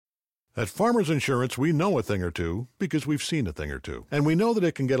At Farmers Insurance, we know a thing or two because we've seen a thing or two. And we know that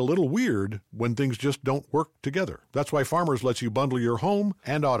it can get a little weird when things just don't work together. That's why Farmers lets you bundle your home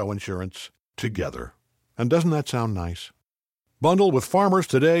and auto insurance together. And doesn't that sound nice? Bundle with Farmers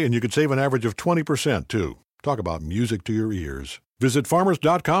today and you could save an average of 20%, too. Talk about music to your ears. Visit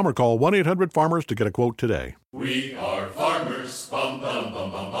farmers.com or call 1-800-FARMERS to get a quote today. We are farmers. Bum, bum, bum,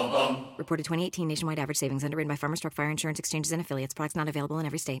 bum, bum, bum. Reported 2018 nationwide average savings underwritten by Farmers Truck Fire Insurance Exchanges and Affiliates. Products not available in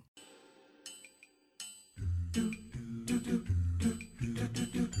every state.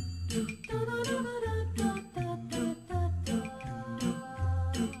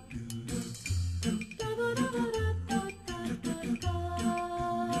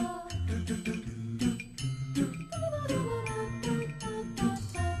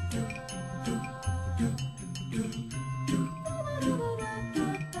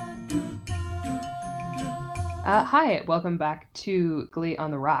 Hi, welcome back to Glee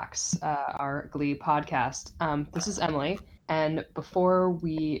on the Rocks, our Glee podcast. This is Emily, and before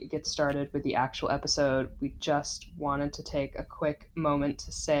we get started with the actual episode, we just wanted to take a quick moment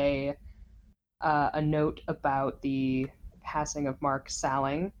to say a note about the passing of Mark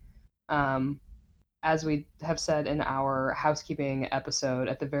Salling. As we have said in our housekeeping episode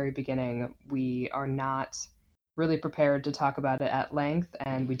at the very beginning, we are not really prepared to talk about it at length,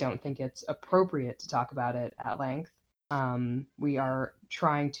 and we don't think it's appropriate to talk about it at length. We are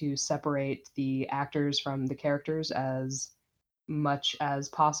trying to separate the actors from the characters as much as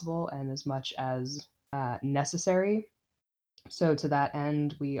possible and as much as necessary. So to that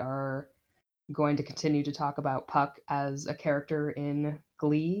end, we are going to continue to talk about Puck as a character in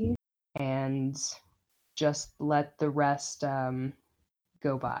Glee and just let the rest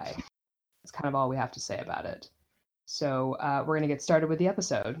go by. That's kind of all we have to say about it. So we're going to get started with the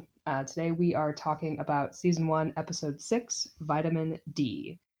episode. Today we are talking about Season 1, Episode 6, Vitamin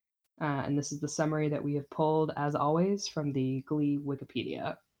D. And this is the summary that we have pulled, as always, from the Glee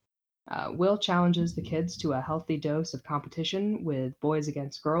Wikipedia. Will challenges the kids to a healthy dose of competition with boys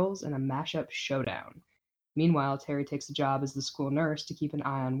against girls in a mashup showdown. Meanwhile, Terry takes a job as the school nurse to keep an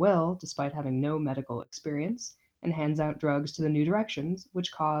eye on Will, despite having no medical experience, and hands out drugs to the New Directions,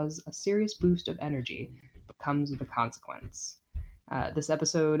 which cause a serious boost of energy, but comes with a consequence. This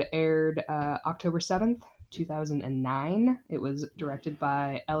episode aired October 7th, 2009. It was directed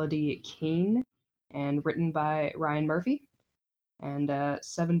by Elodie Keane and written by Ryan Murphy, and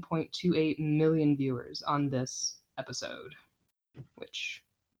 7.28 million viewers on this episode, which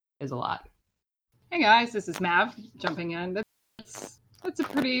is a lot. Hey guys, this is Mav jumping in. That's a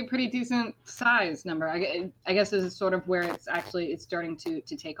pretty decent size number. I guess this is sort of where it's starting to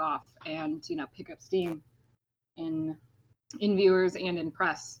take off and pick up steam in viewers and in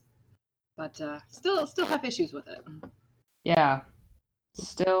press, but still have issues with it. Yeah,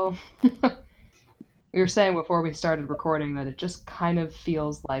 still. We were saying before we started recording that it just kind of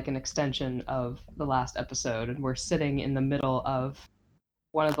feels like an extension of the last episode, and we're sitting in the middle of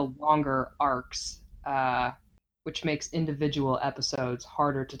one of the longer arcs, which makes individual episodes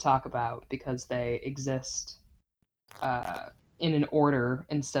harder to talk about because they exist in an order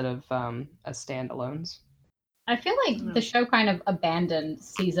instead of as standalones. I feel like the show kind of abandoned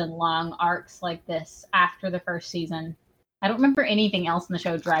season-long arcs like this after the first season. I don't remember anything else in the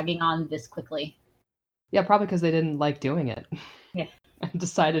show dragging on this quickly. Yeah, probably because they didn't like doing it. Yeah. And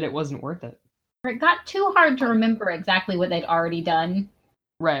decided it wasn't worth it. Or it got too hard to remember exactly what they'd already done.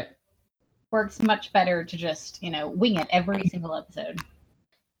 Right. Works much better to just, wing it every single episode.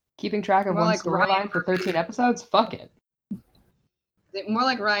 Keeping track of one storyline for 13 episodes? Fuck it. More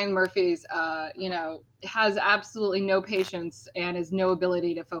like Ryan Murphy's, has absolutely no patience and has no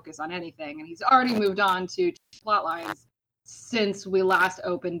ability to focus on anything. And he's already moved on to plot lines since we last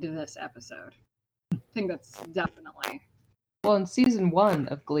opened this episode. I think that's definitely. Well, in season 1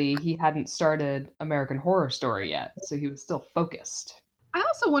 of Glee, he hadn't started American Horror Story yet, so he was still focused. I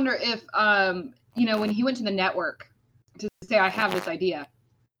also wonder if, when he went to the network to say, I have this idea,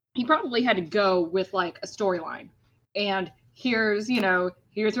 he probably had to go with like a storyline. And here's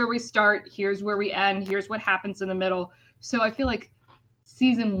where we start, here's where we end, here's what happens in the middle. So I feel like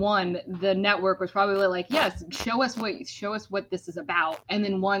season 1, the network was probably like, yes, show us what this is about. And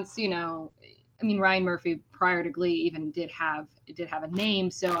then once, Ryan Murphy prior to Glee even did have a name,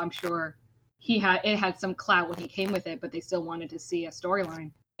 so I'm sure it had some clout when he came with it, but they still wanted to see a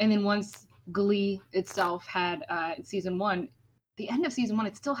storyline. And then once Glee itself had season 1, the end of season 1,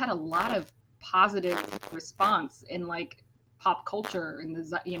 it still had a lot of positive response in like pop culture and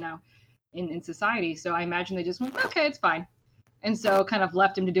in society. So I imagine they just went, okay, it's fine, and so kind of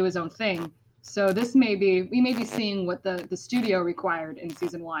left him to do his own thing. So we may be seeing what the studio required in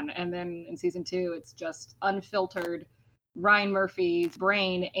season 1, and then in season 2, it's just unfiltered Ryan Murphy's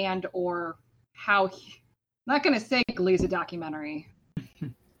brain and or how I'm not gonna say Glee's a documentary.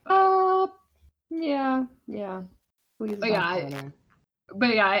 Yeah. But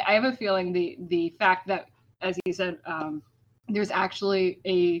yeah, I have a feeling the fact that, as you said, there's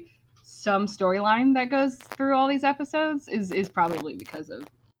actually some storyline that goes through all these episodes is probably because of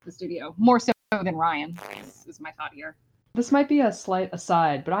the studio, more so than Ryan. Is my thought here. This might be a slight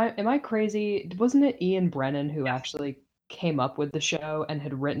aside, but am I crazy? Wasn't it Ian Brennan who actually came up with the show and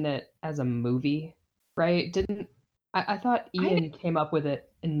had written it as a movie, right? I thought Ian came up with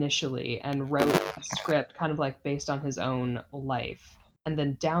it initially and wrote a script kind of like based on his own life, and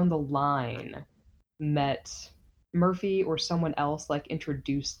then down the line met Murphy or someone else, like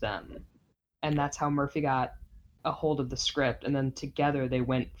introduced them, and that's how Murphy got a hold of the script, and then together they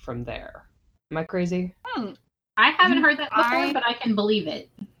went from there. Am I crazy? I haven't heard that before, but I can believe it.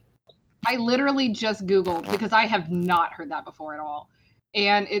 I literally just Googled because I have not heard that before at all.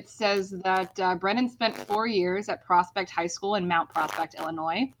 And it says that Brennan spent 4 years at Prospect High School in Mount Prospect,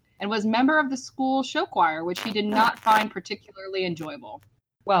 Illinois, and was member of the school show choir, which he did not find particularly enjoyable.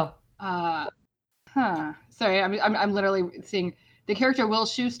 Well, Sorry, I'm literally seeing the character Will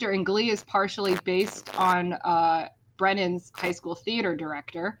Schuester in Glee is partially based on Brennan's high school theater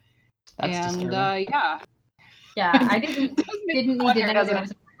director. That's and Yeah, I didn't need to know there was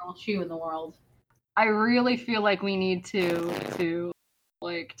a real shoe in the world. I really feel like we need to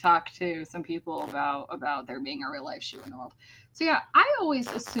like talk to some people about there being a real life shoe in the world. So yeah, I always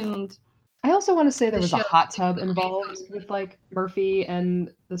assumed. I also want to say there was a hot tub involved with like Murphy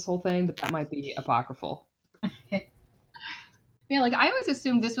and this whole thing, but that might be apocryphal. Yeah, like I always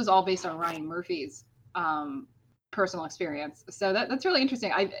assumed this was all based on Ryan Murphy's personal experience. So that's really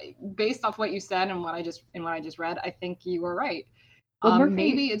interesting. Based off what you said and what I just read, I think you were right. Well,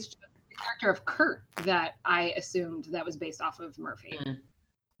 maybe it's just the character of Kurt that I assumed that was based off of Murphy.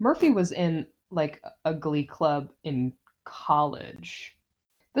 Murphy was in like a Glee club in college.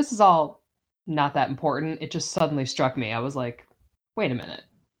 This is all not that important. It just suddenly struck me. I was like, wait a minute.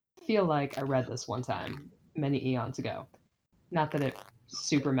 I feel like I read this one time many eons ago. Not that it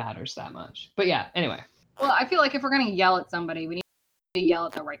super matters that much. But yeah, anyway. Well, I feel like if we're going to yell at somebody, we need to yell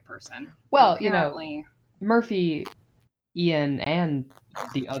at the right person. Well, apparently, Murphy, Ian, and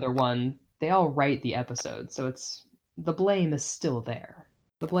the other one, they all write the episode. So the blame is still there.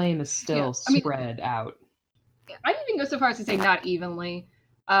 The blame is still spread out. I'd even go so far as to say not evenly.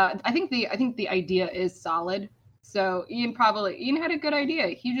 I think the idea is solid. So Ian had a good idea.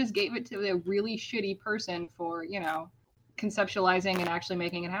 He just gave it to a really shitty person for, conceptualizing and actually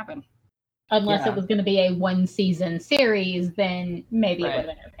making it happen. Unless it was going to be a 1-season series, then maybe it would have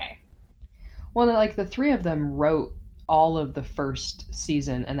been okay. Well, like the three of them wrote all of the first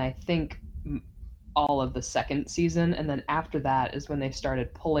season, and I think all of the second season, and then after that is when they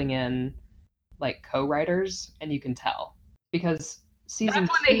started pulling in like co-writers, and you can tell because season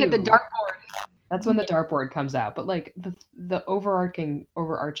that's when they hit the dartboard. That's when the dartboard comes out. But like the overarching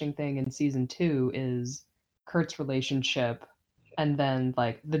thing in season 2 is Kurt's relationship, and then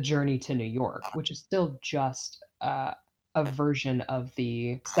like the journey to New York, which is still just a version of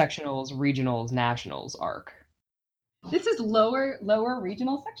the sectionals, regionals, nationals arc. This is lower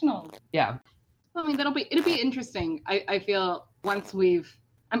regional sectionals. Yeah. I mean, it'll be interesting. I feel once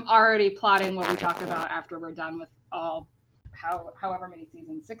I'm already plotting what we talk about after we're done with all however many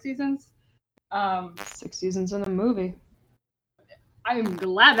seasons. 6 seasons? 6 seasons in a movie. I'm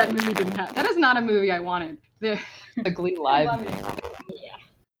glad that movie didn't have. That is not a movie I wanted. The Glee Live. Yeah.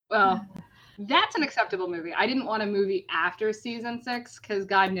 Well, that's an acceptable movie. I didn't want a movie after season 6 because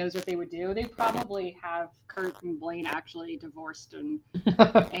God knows what they would do. They'd probably have Kurt and Blaine actually divorced and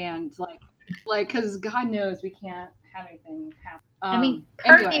because God knows we can't have anything happen.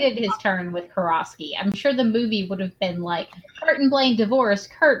 Kurt needed his turn with Karofsky. I'm sure the movie would have been like, Kurt and Blaine divorced.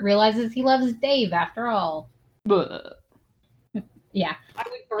 Kurt realizes he loves Dave after all. Yeah.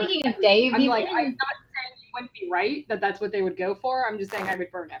 Speaking of Dave, I'm not saying you wouldn't be right that that's what they would go for. I'm just saying I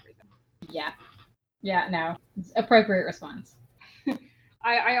would burn everything. Yeah, no. It's appropriate response.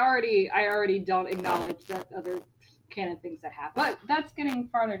 I already don't acknowledge that other canon things that happen, but that's getting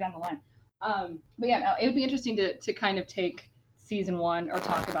farther down the line. But yeah, no, it would be interesting to kind of take season 1 or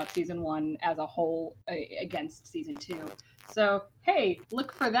talk about season 1 as a whole against season 2. So hey,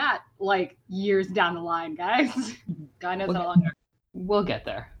 look for that like years down the line, guys. God knows how long. We'll get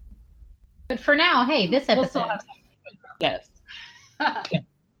there. But for now, hey, this episode. Yes.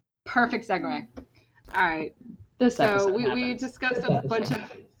 Perfect segue. All right. This episode. So we discussed a bunch of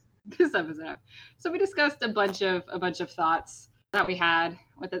this episode. So we discussed a bunch of thoughts that we had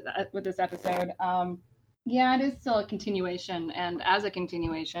with this episode. Yeah, it is still a continuation, and as a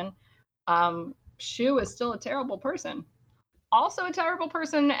continuation, Shu is still a terrible person. Also a terrible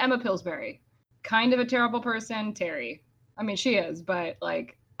person, Emma Pillsbury. Kind of a terrible person, Terry. I mean, she is, but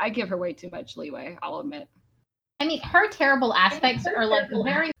like, I give her way too much leeway, I'll admit. I mean, her terrible aspects are like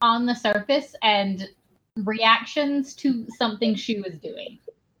very on the surface and reactions to something she was doing.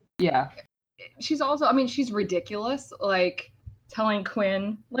 Yeah. She's also, I mean, she's ridiculous. Like telling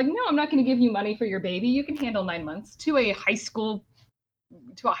Quinn, like, no, I'm not going to give you money for your baby. You can handle 9 months to a high school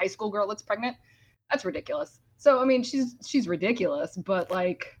girl that's pregnant. That's ridiculous. So, I mean, she's ridiculous, but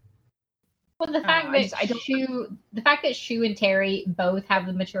like, well, the fact that Shu and Terry both have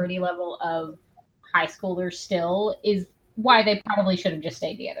the maturity level of high schoolers still is why they probably should have just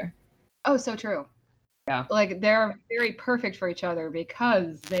stayed together. Oh, so true. Yeah. Like they're very perfect for each other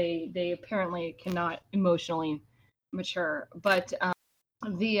because they apparently cannot emotionally mature. But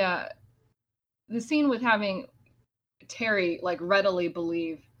the scene with having Terry like readily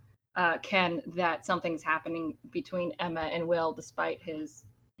believe Ken that something's happening between Emma and Will despite his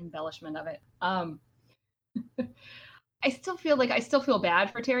embellishment of it. I still feel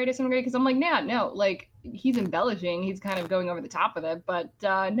bad for Terry to some degree because I'm like, no, like he's embellishing, he's kind of going over the top of it, but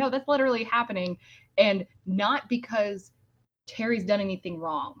no, that's literally happening, and not because Terry's done anything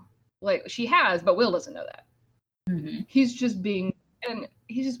wrong. Like she has, but Will doesn't know that. Mm-hmm. He's just being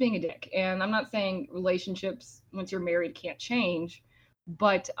a dick, and I'm not saying relationships once you're married can't change,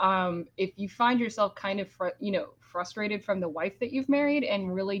 but if you find yourself kind of frustrated from the wife that you've married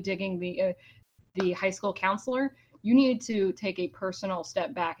and really digging the high school counselor, you need to take a personal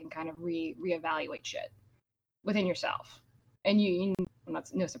step back and kind of reevaluate shit within yourself. And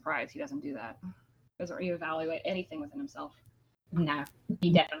no surprise he doesn't do that. Doesn't reevaluate anything within himself. No,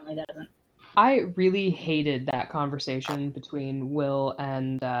 he definitely doesn't. I really hated that conversation between Will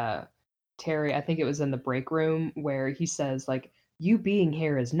and Terry. I think it was in the break room where he says, like, you being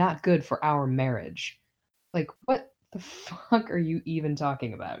here is not good for our marriage. Like, what the fuck are you even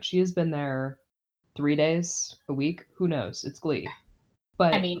talking about? She has been there 3 days, a week, who knows? It's Glee.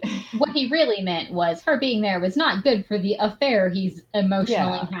 But I mean, what he really meant was her being there was not good for the affair he's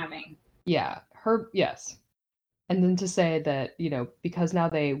emotionally having. Yeah, yes. And then to say that, because now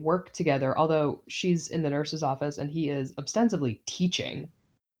they work together, although she's in the nurse's office and he is ostensibly teaching,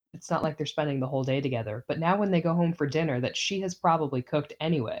 it's not like they're spending the whole day together. But now when they go home for dinner that she has probably cooked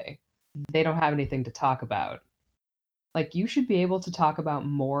anyway, they don't have anything to talk about. Like, you should be able to talk about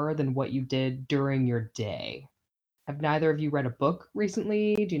more than what you did during your day. Have neither of you read a book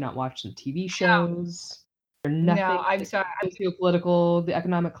recently? Do you not watch some TV shows? Or nothing? No, I'm sorry. Geopolitical, the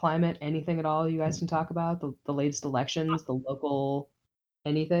economic climate, anything at all you guys can talk about? The latest elections, the local,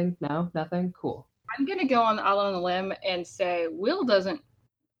 anything? No? Nothing? Cool. I'm going to go out on a limb and say Will doesn't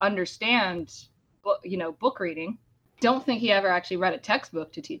understand, book reading. Don't think he ever actually read a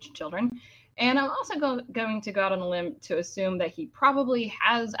textbook to teach children. And I'm also going to go out on a limb to assume that he probably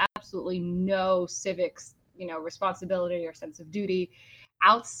has absolutely no civics, responsibility or sense of duty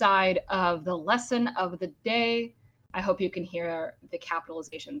outside of the lesson of the day. I hope you can hear the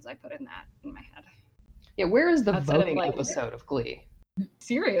capitalizations I put in my head. Yeah, where is the Outside voting of, like, episode of Glee?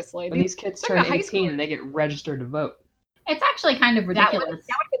 Seriously. When these kids turn 18 and they get registered to vote. It's actually kind of ridiculous.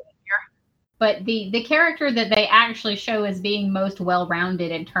 But the character that they actually show as being most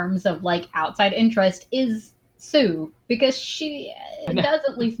well-rounded in terms of like outside interest is Sue, because she does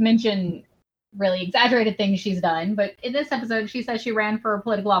at least mention really exaggerated things she's done. But in this episode, she says she ran for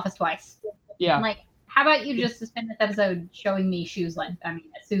political office twice. Yeah. I'm like, how about you just spend this episode showing me Sue's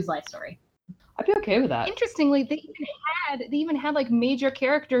life story? I'd be okay with that. Interestingly, they even had like major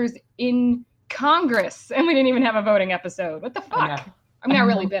characters in Congress, and we didn't even have a voting episode. What the fuck? I'm not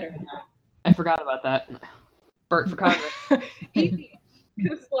really bitter. I forgot about that. Bert for Congress. Easy.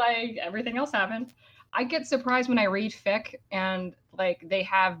 Just like everything else happened. I get surprised when I read fic and like they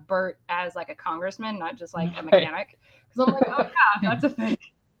have Bert as like a congressman, not just like a mechanic. Because I'm like, oh yeah, that's a thing.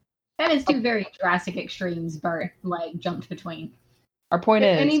 That is two very drastic extremes Bert like jumped between. Our point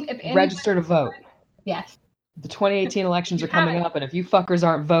is register to vote. Yes. The 2018 elections are coming up, and if you fuckers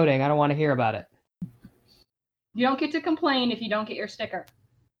aren't voting, I don't want to hear about it. You don't get to complain if you don't get your sticker.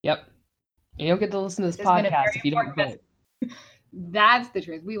 Yep. You don't get to listen to this podcast if you don't vote. That's the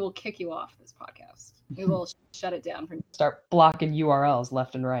truth. We will kick you off this podcast. We will shut it down. Start blocking URLs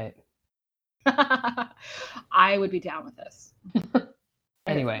left and right. I would be down with this.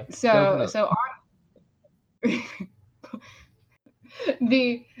 Anyway. So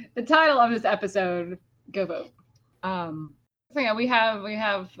the title of this episode, go vote. So yeah, we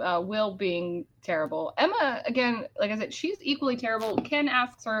have Will being terrible. Emma, again, like I said, she's equally terrible. Ken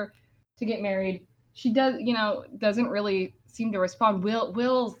asks her to get married. She doesn't really seem to respond.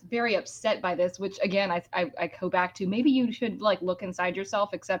 Will's very upset by this, which again I go back to, maybe you should like look inside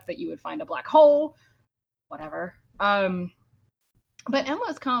yourself, except that you would find a black hole. Whatever. But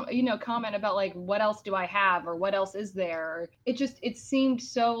Emma's comment about like, what else do I have, or what else is there? It seemed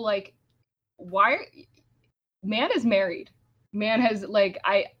so like, man is married. Man has like,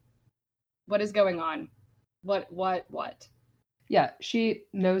 what is going on? What? Yeah, she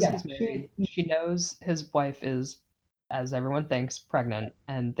knows he's married. She knows his wife is, as everyone thinks, pregnant,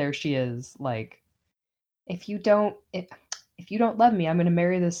 and there she is, like, if you don't love me, I'm gonna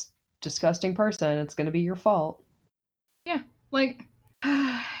marry this disgusting person. It's gonna be your fault. Yeah, like,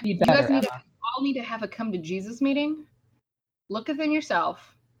 you guys all need to have a come to Jesus meeting. Look within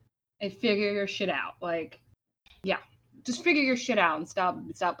yourself and figure your shit out. Like, yeah, just figure your shit out and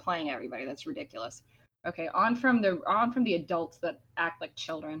stop playing everybody. That's ridiculous. Okay, on from the adults that act like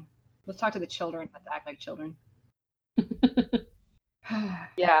children. Let's talk to the children that act like children.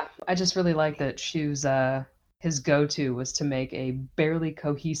 Yeah, I just really like that Shu's his go-to was to make a barely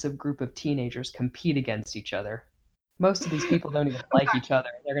cohesive group of teenagers compete against each other. Most of these people don't even like each other.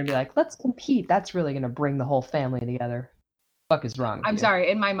 They're gonna be like, let's compete. That's really gonna bring the whole family together. Fuck is wrong with I'm you? sorry,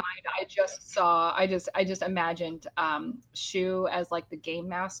 in my mind I just imagined Shu as like the game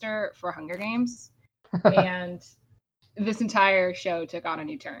master for Hunger Games. And this entire show took on a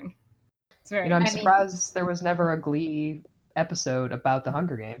new turn. It's very I'm surprised there was never a Glee episode about the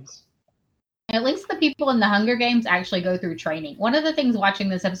Hunger Games. At least the people in the Hunger Games actually go through training. One of the things watching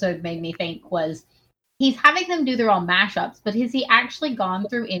this episode made me think was, he's having them do their own mashups, but has he actually gone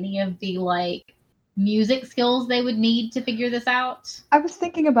through any of the like music skills they would need to figure this out? I was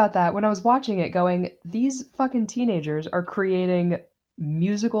thinking about that when I was watching it, going, these fucking teenagers are creating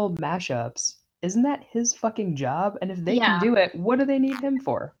musical mashups. Isn't that his fucking job? And if they can do it, what do they need him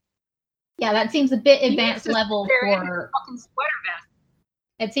for? Yeah, that seems a bit advanced level for fucking sweater vest.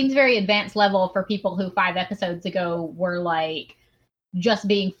 It seems very advanced level for people who 5 episodes ago were like just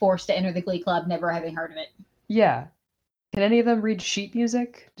being forced to enter the Glee Club, never having heard of it. Yeah. Can any of them read sheet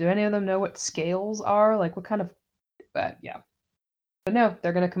music? Do any of them know what scales are? Like what kind of yeah. But no,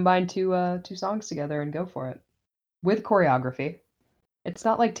 they're gonna combine two songs together and go for it. With choreography. It's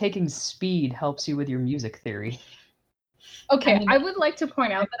not like taking speed helps you with your music theory. Okay, I would like to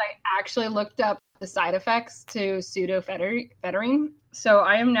point out that I actually looked up the side effects to pseudo-fettering, so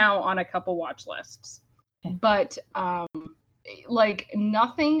I am now on a couple watch lists. But like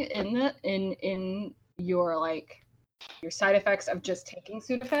nothing in your like your side effects of just taking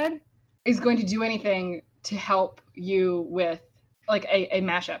Sudafed is going to do anything to help you with like a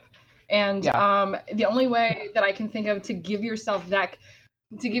mashup. And the only way that I can think of to give yourself that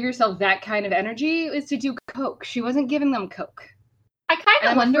kind of energy is to do coke. She wasn't giving them coke. I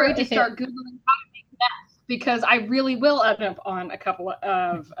kind of wonder if to start googling how to make meth, because I really will end up on a couple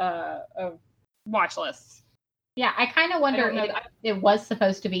of watch lists. Yeah, I kind of wonder if it was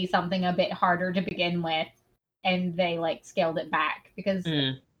supposed to be something a bit harder to begin with, and they like scaled it back, because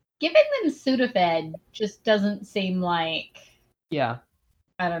giving them Sudafed just doesn't seem like. Yeah.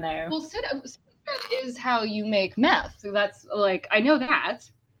 I don't know. Well, Sudafed is how you make meth. So that's like, I know that.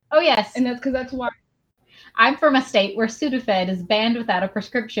 Oh yes, and that's why I'm from a state where Sudafed is banned without a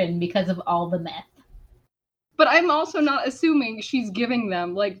prescription because of all the meth. But I'm also not assuming she's giving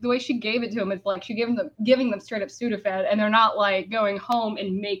them, like the way she gave it to them, it's like she's giving them straight up Sudafed, and they're not like going home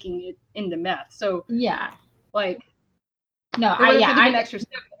and making it into meth. So yeah, like no, I extra step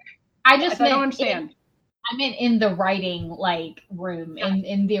there. I just I don't understand. I meant in the writing like room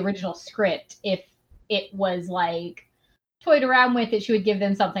in the original script, if it was like toyed around with it, she would give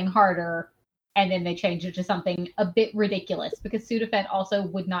them something harder, and then they changed it to something a bit ridiculous, because Sudafed also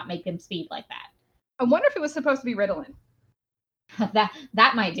would not make them speed like that. I wonder if it was supposed to be Ritalin.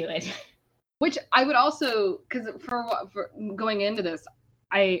 that might do it. Which I would also, because for going into this,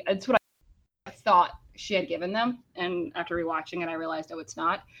 it's what I thought she had given them, and after rewatching it, I realized, oh, it's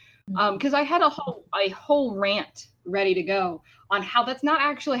not. Because I had a whole rant ready to go on how that's not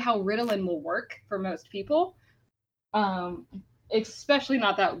actually how Ritalin will work for most people, especially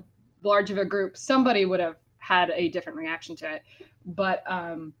not that large of a group. Somebody would have had a different reaction to it, but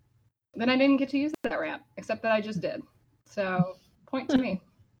then I didn't get to use that rant, except that I just did. So, point to me.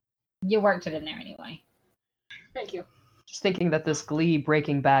 You worked it in there anyway. Thank you. Just thinking that this Glee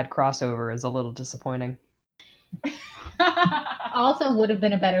Breaking Bad crossover is a little disappointing. Also would have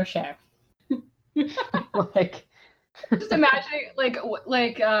been a better show. Like, just imagining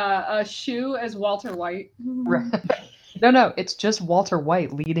like a Shu as Walter White. Right. No, it's just Walter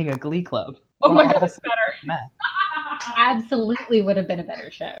White leading a glee club. Oh my god, that's better. Absolutely would have been a better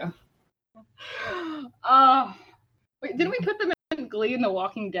show. Wait, didn't we put them in Glee in The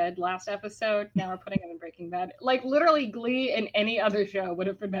Walking Dead last episode? Now we're putting them in Breaking Bad. Like, literally, Glee in any other show would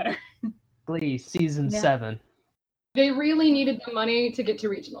have been better. Glee season 7. They really needed the money to get to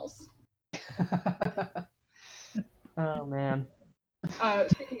regionals. Oh man.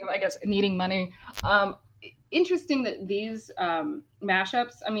 Speaking of, I guess, needing money, interesting that these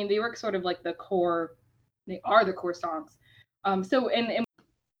mashups, I mean, they were sort of like the core, they are the core songs. So, and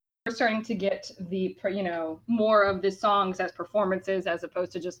we're starting to get the, more of the songs as performances as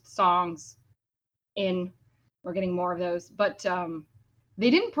opposed to just songs we're getting more of those. But they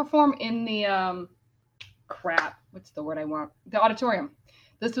didn't perform in the, what's the word I want? The auditorium.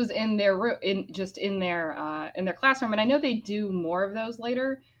 This was in their room, in their classroom, and I know they do more of those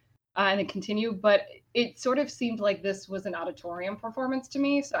later, and they continue. But it sort of seemed like this was an auditorium performance to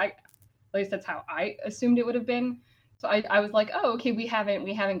me. So at least that's how I assumed it would have been. So I was like, oh, okay, we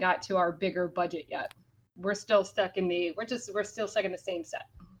haven't got to our bigger budget yet. We're still stuck in we're still stuck in the same set.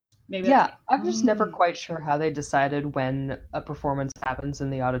 Maybe. Yeah, I'm just never quite sure how they decided when a performance happens in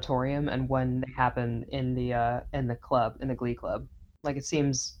the auditorium and when they happen in the club, in the Glee club. Like, it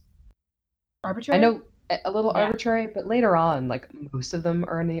seems arbitrary. I know a little arbitrary, but later on, like, most of them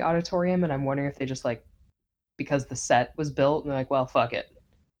are in the auditorium, and I'm wondering if they just, like, because the set was built, and they're like, well, fuck it.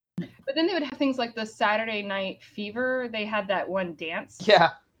 But then they would have things like the Saturday Night Fever. They had that one dance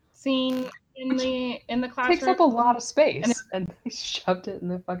scene in the classroom. Takes up a lot of space, and they shoved it in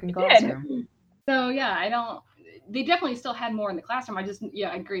the fucking classroom. So yeah, they definitely still had more in the classroom. I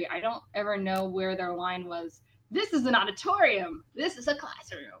agree. I don't ever know where their line was. This is an auditorium. This is a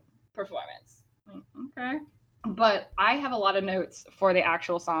classroom performance. Okay. But I have a lot of notes for the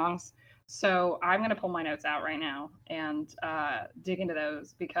actual songs. So I'm going to pull my notes out right now and dig into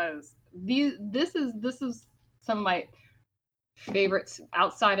those because this is some of my favorites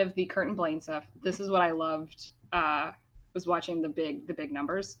outside of the Kurt and Blaine stuff. This is what I loved, was watching the big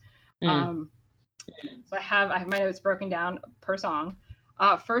numbers. So I have my notes broken down per song.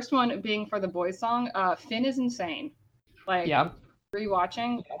 First one being for the boys song, Finn is insane. Like,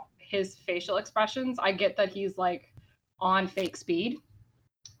 rewatching his facial expressions, I get that he's like on fake speed,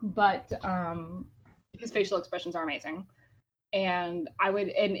 but his facial expressions are amazing. And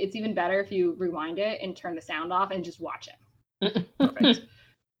and it's even better if you rewind it and turn the sound off and just watch it. Perfect.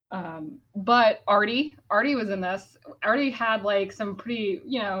 But Artie was in this. Artie had like some pretty,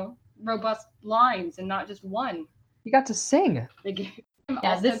 robust lines and not just one. You got to sing.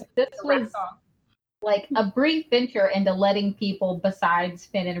 This was like a brief venture into letting people besides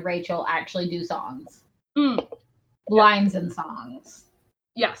Finn and Rachel actually do songs. Lines and songs.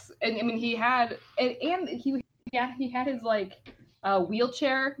 Yes. And I mean he had he had his like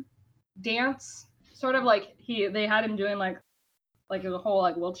wheelchair dance, sort of like they had him doing like a whole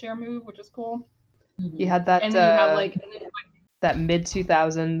like wheelchair move, which is cool. He had that and then you have like that mid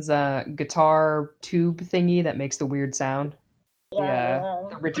 2000s guitar tube thingy that makes the weird sound.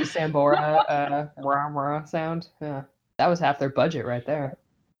 The Richie Sambora rah rah sound. Yeah. That was half their budget right there.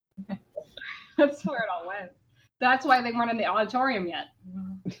 That's where it all went. That's why they weren't in the auditorium yet.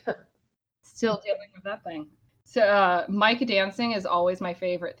 Still dealing with that thing. So Mike dancing is always my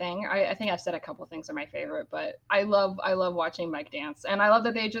favorite thing. I think I've said a couple things are my favorite, but I love watching Mike dance. And I love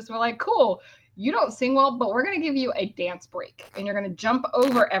that they just were like, cool, you don't sing well, but we're going to give you a dance break. And you're going to jump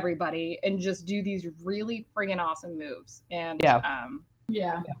over everybody and just do these really friggin' awesome moves. And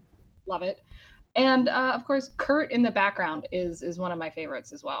love it. And of course, Kurt in the background is one of my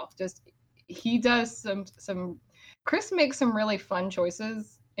favorites as well. Just he does some Chris makes some really fun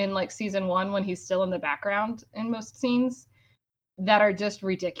choices in like season 1 when he's still in the background in most scenes that are just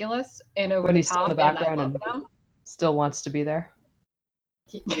ridiculous and over when the he's top. Still in the background and still wants to be there.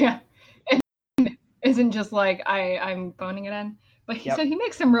 Yeah. And isn't just like I'm phoning it in. But he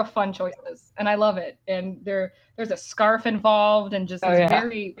makes some real fun choices and I love it. And there's a scarf involved and just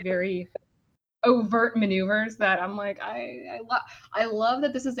very, very overt maneuvers that I'm like, I love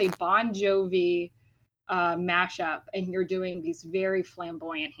that this is a Bon Jovi mashup and you're doing these very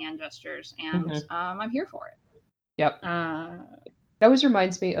flamboyant hand gestures and I'm here for it. Yep. That always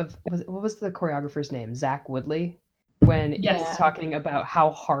reminds me of what was the choreographer's name? Zach Woodley, when he was talking about how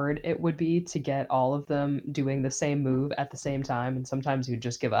hard it would be to get all of them doing the same move at the same time, and sometimes you'd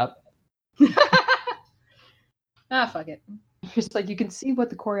just give up. Fuck it. It's like you can see what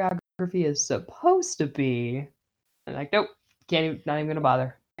the choreography is supposed to be, and like, nope, not even gonna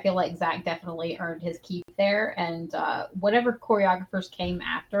bother. I feel like Zach definitely earned his keep there, and whatever choreographers came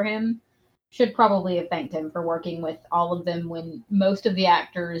after him should probably have thanked him for working with all of them when most of the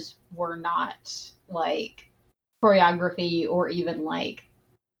actors were not like choreography or even like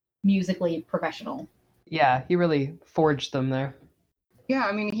musically professional. Yeah, he really forged them there. Yeah,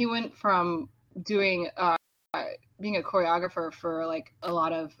 I mean, he went from doing being a choreographer for like a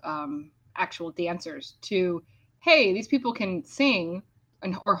lot of actual dancers to, hey, these people can sing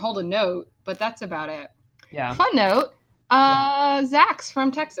or hold a note, but that's about it. Yeah. Fun note, Zach's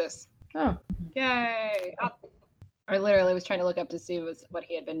from Texas. Oh. Yay! I literally was trying to look up to see what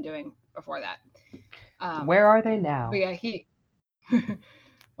he had been doing before that. Where are they now? But yeah,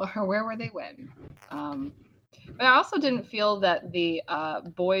 where were they when? But I also didn't feel that the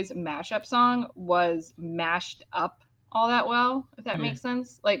boys mashup song was mashed up all that well, if that makes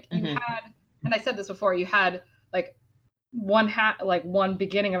sense. Like you had, and I said this before, you had like one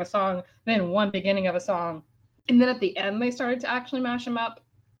beginning of a song, then one beginning of a song, and then at the end they started to actually mash them up.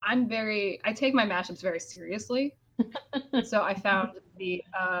 I take my mashups very seriously. So I found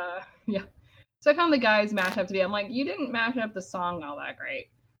So I found the guys mashup to be, I'm like, you didn't mash up the song all that great.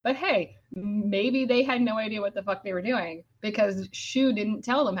 But hey, maybe they had no idea what the fuck they were doing because Shu didn't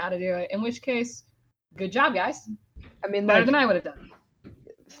tell them how to do it. In which case, good job, guys. I mean, better than I would have done.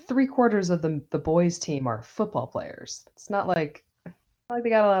 3/4 of the boys' team are football players. It's not like they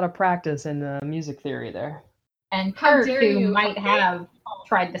got a lot of practice in music theory there. And Kurt, who might have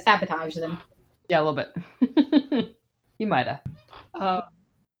tried to sabotage them. Yeah, a little bit. He might have.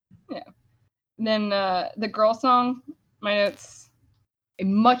 Yeah. And then the girl song, my notes, a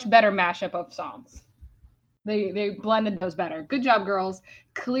much better mashup of songs. They blended those better. Good job, girls.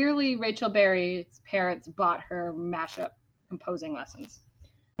 Clearly, Rachel Berry's parents bought her mashup composing lessons,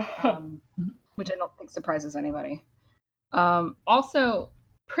 which I don't think surprises anybody. Also,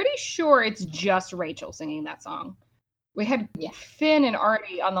 pretty sure it's just Rachel singing that song. We had Finn and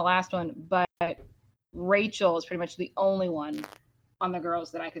Artie on the last one, but Rachel is pretty much the only one on the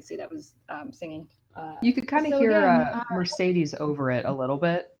girls that I could see that was singing. You could kind of hear Mercedes over it a little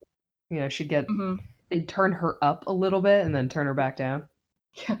bit. You know, she'd get they'd turn her up a little bit and then turn her back down.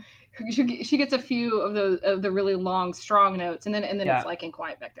 Yeah, she gets a few of the really long, strong notes, and then it's like in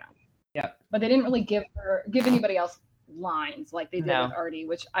quiet back down. Yeah, but they didn't really give anybody else lines like they did with Artie,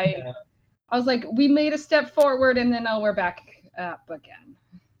 which I was like, we made a step forward, and then we're back up again.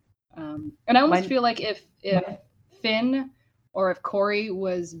 And I almost feel like if Finn or if Corey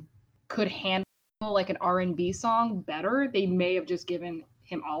could handle like an R&B song better, they may have just given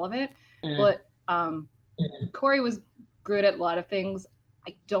him all of it. But Corey was good at a lot of things.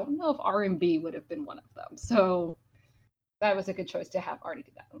 I don't know if R&B would have been one of them. So that was a good choice to have Artie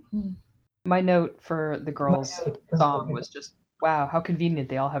do that. My note for the girls' song was just, wow, how convenient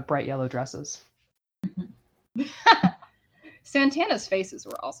they all have bright yellow dresses. Santana's faces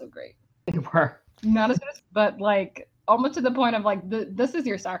were also great. They were. Not as good, but like almost to the point of like, this is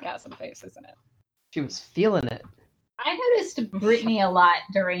your sarcasm face, isn't it? She was feeling it. I noticed Brittany a lot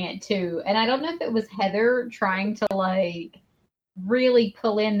during it too, and I don't know if it was Heather trying to like really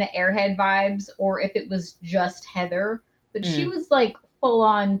pull in the Airhead vibes or if it was just Heather, but she was like full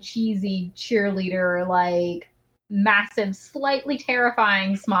on cheesy cheerleader, like massive, slightly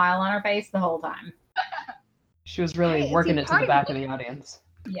terrifying smile on her face the whole time. She was really working it to the back of the audience.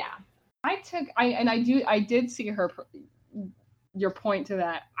 Yeah. I did see her, your point to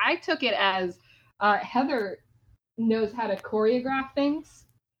that. I took it as Heather knows how to choreograph things.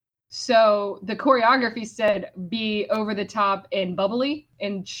 So the choreography said be over the top and bubbly,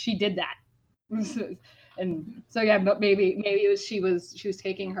 and she did that. And so yeah, but maybe it was she was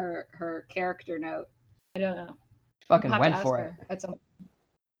taking her character note. I don't know. Fucking went for it. At some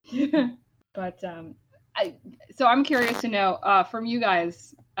but so I'm curious to know from you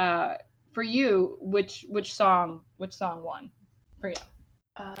guys, for you, which song won for you?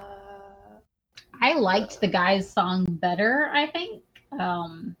 I liked the guy's song better, I think.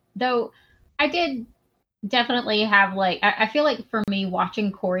 Though I did definitely have like, I feel like for me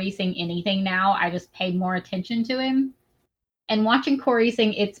watching Corey sing anything now, I just paid more attention to him. And watching Corey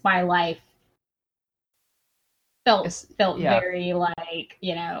sing It's My Life felt very like,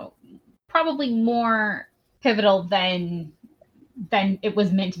 you know, probably more pivotal than it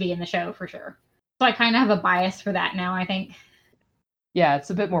was meant to be in the show for sure. So I kind of have a bias for that now, I think. Yeah, it's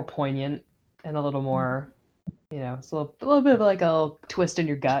a bit more poignant and a little more, you know, it's a little bit of like a little twist in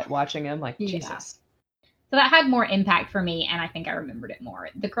your gut watching him, like, Jesus. So that had more impact for me, and I think I remembered it more.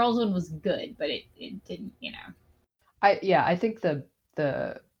 The girls one was good, but it didn't, you know. I think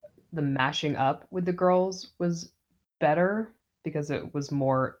the mashing up with the girls was better because it was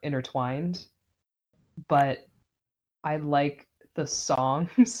more intertwined. But I like the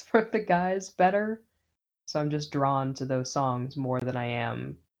songs for the guys better. So I'm just drawn to those songs more than I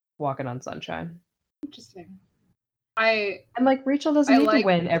am Walking on Sunshine. Interesting. And like Rachel doesn't need to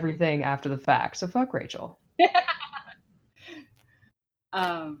win everything after the fact, so fuck Rachel.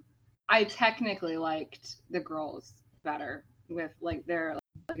 I technically liked the girls better with like their,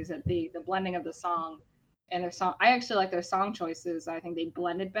 like I said, the blending of the song and their song. I actually like their song choices. I think they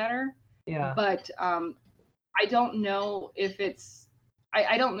blended better. Yeah. But I don't know if it's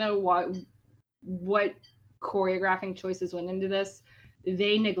I don't know what choreographing choices went into this.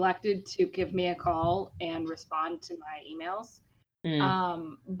 They neglected to give me a call and respond to my emails.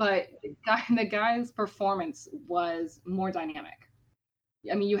 But the guy's performance was more dynamic.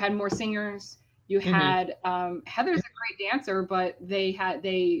 I mean, you had more singers. You had Heather's a great dancer, but they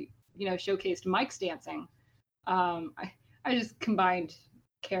showcased Mike's dancing. I just combined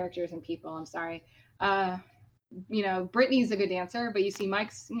characters and people. I'm sorry. Brittany's a good dancer, but you see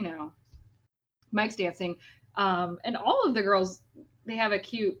Mike's dancing. And all of the girls, they have a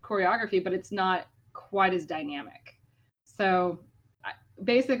cute choreography, but it's not quite as dynamic. So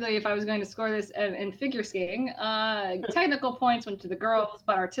basically, if I was going to score this in figure skating, technical points went to the girls,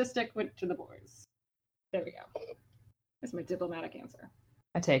 but artistic went to the boys. There we go. That's my diplomatic answer.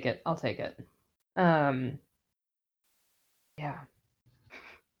 I take it. I'll take it. Yeah.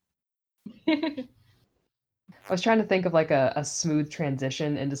 I was trying to think of like a smooth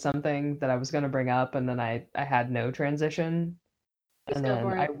transition into something that I was going to bring up, and then I had no transition. And then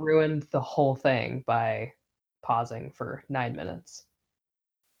I ruined the whole thing by pausing for 9 minutes.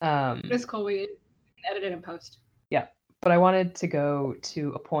 It's cool. We can edit it in post. Yeah, but I wanted to go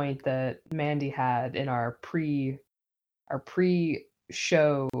to a point that Mandy had in our pre-show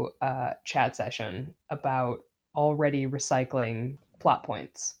chat session about already recycling plot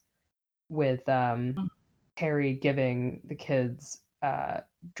points with Terry giving the kids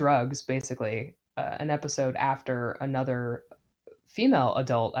drugs, basically, an episode after another female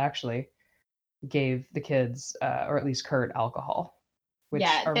adult actually gave the kids, or at least Kurt, alcohol, which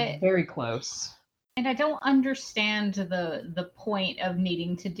are very close. And I don't understand the point of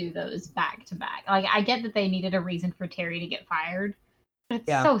needing to do those back to back. Like, I get that they needed a reason for Terry to get fired, but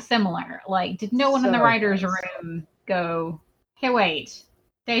it's so similar. Like, did no one in the writer's room go, hey, wait,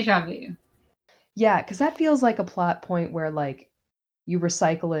 deja vu? Yeah, because that feels like a plot point where, like, you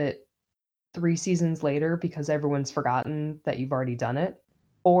recycle it 3 seasons later because everyone's forgotten that you've already done it,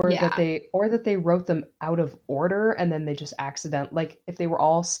 or that they wrote them out of order and then they just like if they were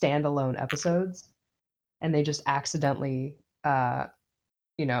all standalone episodes and they just accidentally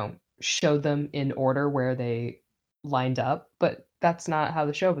showed them in order where they lined up, but that's not how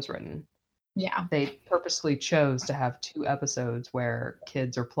the show was written. Yeah, they purposely chose to have 2 episodes where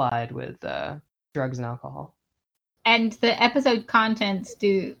kids are plied with drugs and alcohol, and the episode contents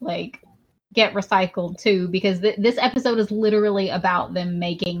do like get recycled too, because this episode is literally about them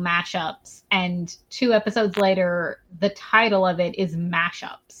making mashups, and 2 episodes later the title of it is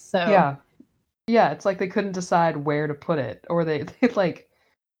mashups. So yeah, it's like they couldn't decide where to put it, or they like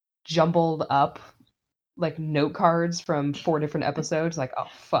jumbled up like note cards from 4 different episodes, like, oh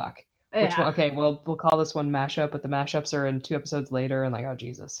fuck, which one? Okay, well, we'll call this one mashup, but the mashups are in 2 episodes later, and like, oh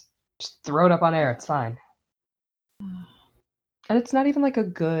Jesus, just throw it up on air, it's fine. And it's not even like a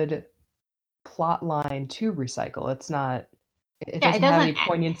good plot line to recycle. It doesn't have any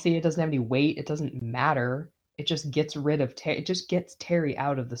poignancy, it doesn't have any weight, it doesn't matter. It just gets rid of it just gets Terry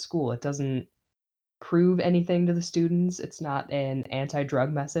out of the school. It doesn't prove anything to the students. It's not an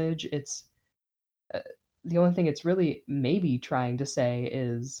anti-drug message. It's the only thing it's really maybe trying to say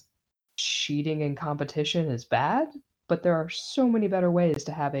is cheating in competition is bad, but there are so many better ways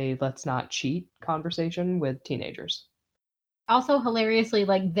to have a let's not cheat conversation with teenagers. Also, hilariously,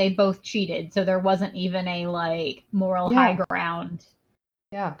 like, they both cheated, so there wasn't even a like moral high ground.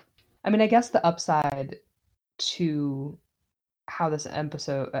 Yeah, I mean, I guess the upside to how this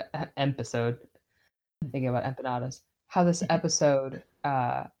episode thinking about empanadas, how this episode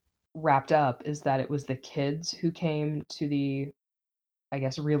wrapped up is that it was the kids who came to the, I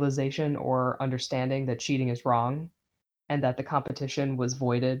guess, realization or understanding that cheating is wrong, and that the competition was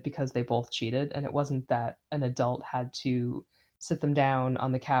voided because they both cheated, and it wasn't that an adult had to sit them down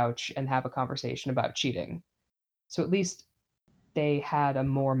on the couch and have a conversation about cheating. So at least they had a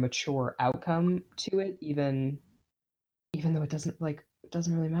more mature outcome to it, even though it doesn't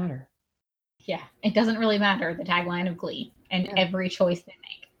really matter. Yeah, it doesn't really matter, the tagline of Glee, and every choice they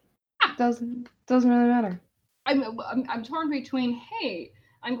make. It doesn't really matter. I'm torn between, hey,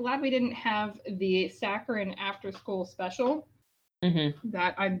 I'm glad we didn't have the Saccharine after school special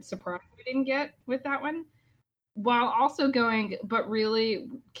that I'm surprised we didn't get with that one. while also going, but really,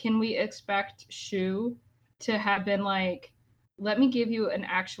 can we expect Shu to have been like, let me give you an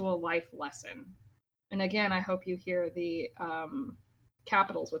actual life lesson? And again, I hope you hear the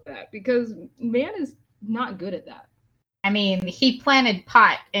capitals with that, because man is not good at that. I mean, he planted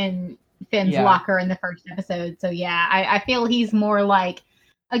pot in Finn's locker in the first episode. So yeah, I feel he's more like,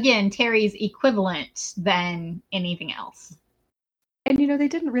 again, Terry's equivalent than anything else. And they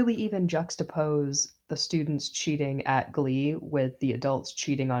didn't really even juxtapose the students cheating at Glee with the adults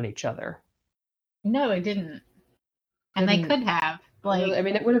cheating on each other. No, it didn't. And they could have. Like, I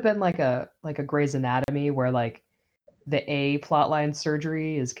mean, it would have been like a Grey's Anatomy where like the A plotline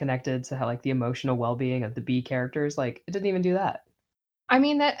surgery is connected to how like the emotional well-being of the B characters. Like, it didn't even do that. I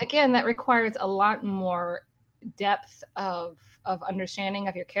mean, that requires a lot more depth of understanding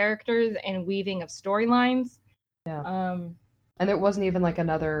of your characters and weaving of storylines. Yeah. And there wasn't even like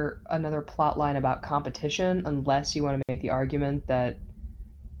another plot line about competition, unless you want to make the argument that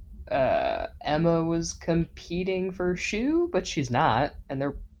Emma was competing for Shu, but she's not, and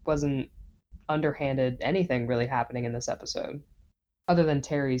there wasn't underhanded anything really happening in this episode, other than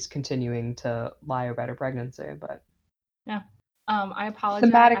Terry's continuing to lie about her pregnancy. But yeah, I apologize.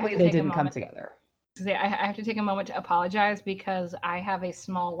 Thematically, they didn't come together. I have to take a moment to apologize because I have a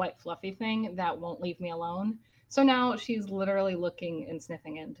small white fluffy thing that won't leave me alone. So now she's literally looking and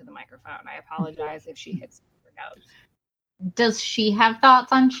sniffing into the microphone. I apologize if she hits her nose. Does she have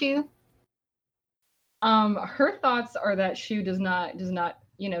thoughts on Shu? Her thoughts are that Shu does not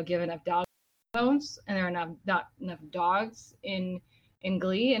give enough dog bones, and there are not enough dogs in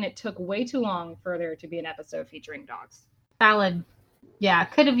Glee, and it took way too long for there to be an episode featuring dogs. Valid. Yeah,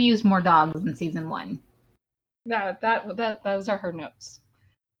 could have used more dogs in season 1. Those are her notes.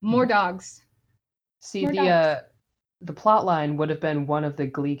 More dogs. See, the plot line would have been one of the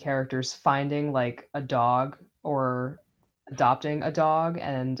Glee characters finding like a dog or adopting a dog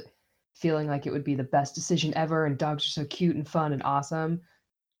and feeling like it would be the best decision ever, and dogs are so cute and fun and awesome,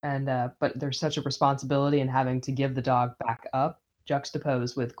 and but there's such a responsibility in having to give the dog back up,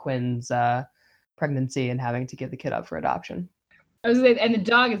 juxtaposed with Quinn's pregnancy and having to give the kid up for adoption. And the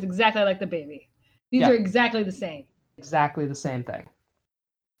dog is exactly like the baby. These are exactly the same. Exactly the same thing.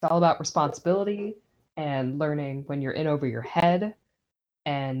 It's all about responsibility and learning when you're in over your head,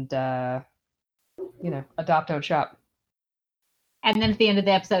 and adopt, don't shop. And then at the end of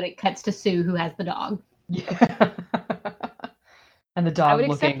the episode, it cuts to Sue, who has the dog. Yeah. And the dog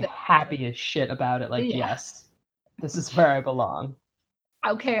looking happy as shit about it. Like, yes, this is where I belong.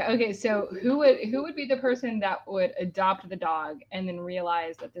 Okay. So who would be the person that would adopt the dog and then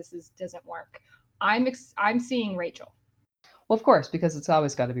realize that doesn't work? I'm seeing Rachel. Well, of course, because it's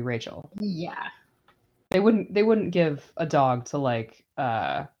always got to be Rachel. Yeah. They wouldn't give a dog to like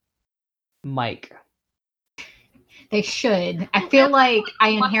Mike. They should. I feel like I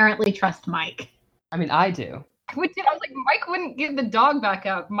inherently trust Mike. I mean, I do. I was like, Mike wouldn't give the dog back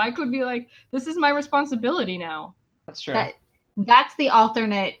up. Mike would be like, this is my responsibility now. That's true. That's the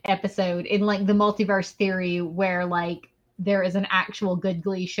alternate episode in like the multiverse theory where like there is an actual good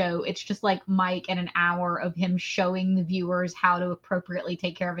Glee show. It's just like Mike and an hour of him showing the viewers how to appropriately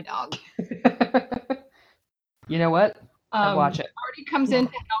take care of a dog. You know what? I'd watch it. Artie comes in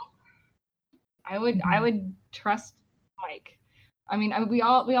to help. I would trust Mike. I mean, we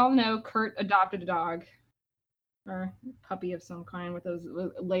all know Kurt adopted a dog or a puppy of some kind with those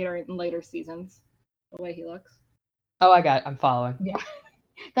later seasons. The way he looks. Oh, I'm following. Yeah,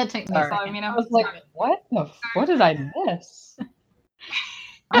 that took me. I was like, what did I miss?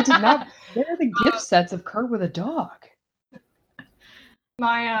 I did not. Where are the gift sets of Kurt with a dog?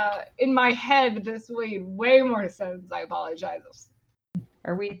 In my head, this made way more sense. I apologize.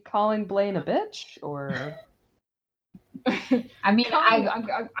 Are we calling Blaine a bitch, or? I mean,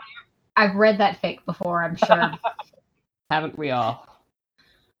 I've read that fic before. I'm sure. Haven't we all?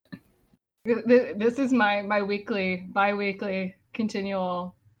 This is my bi-weekly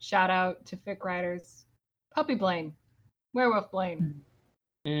continual shout out to fic writers. Puppy Blaine, Werewolf Blaine.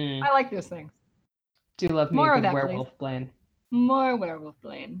 I like those things. Do love me more a good Werewolf Blaine. More Werewolf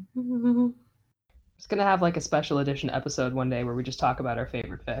Blaine. It's gonna have like a special edition episode one day where we just talk about our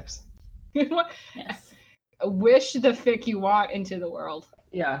favorite fics. Yes. Wish the fic you want into the world.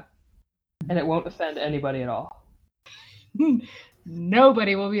 Yeah. And it won't offend anybody at all.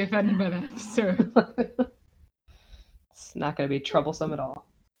 Nobody will be offended by that, sir. It's not going to be troublesome at all.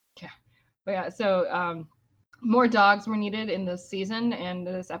 Yeah. But yeah, so more dogs were needed in this season and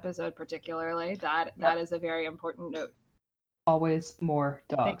this episode particularly. That is a very important note. Always more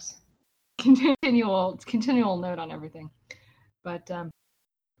dogs. Continual note on everything. But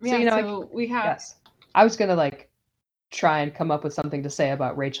we have I was gonna like try and come up with something to say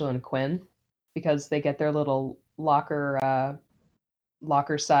about Rachel and Quinn because they get their little locker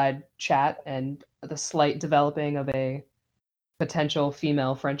side chat and the slight developing of a potential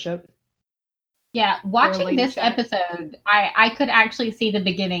female friendship. Yeah, watching lady this chat. episode, I could actually see the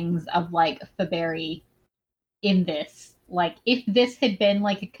beginnings of like Faberry in this. Like if this had been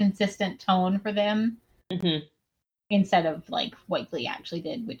like a consistent tone for them Mm-hmm. instead of like what Glee actually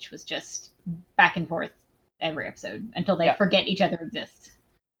did, which was just back and forth every episode until they Yeah. forget each other exists.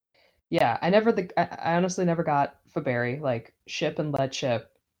 Yeah, I honestly never got Faberry, like ship and let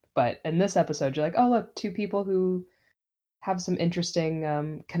ship. But in this episode, you're like, oh look, two people who have some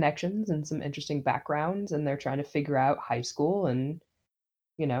interesting connections and some interesting backgrounds, and they're trying to figure out high school and,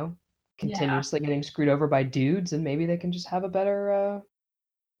 you know, continuously getting screwed over by dudes, and maybe they can just have a better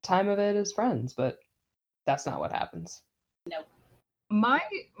time of it as friends. But that's not what happens.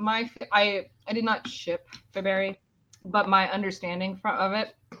 I did not ship Faberry, but my understanding of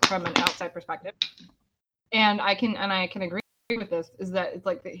it from an outside perspective, and I can agree with this, is that it's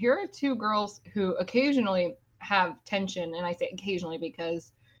like here are two girls who occasionally have tension, and I say occasionally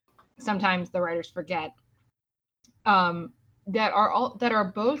because sometimes the writers forget, that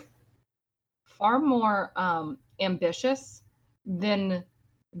are both far more ambitious than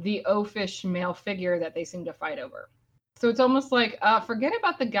the oafish male figure that they seem to fight over. So it's almost like forget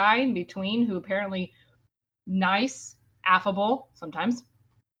about the guy in between who apparently nice, affable sometimes,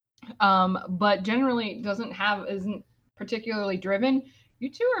 but generally isn't particularly driven. You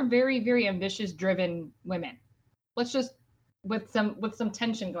two are very, very ambitious, driven women. Let's just with some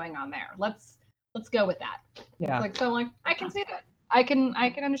tension going on there. Let's go with that. Yeah. I can see that. I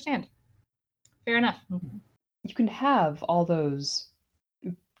can understand. Fair enough. You can have all those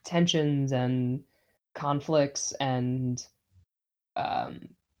tensions and conflicts and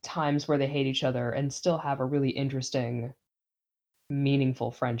times where they hate each other and still have a really interesting,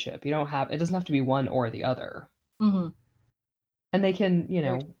 meaningful friendship. It doesn't have to be one or the other. Mm-hmm. And they can,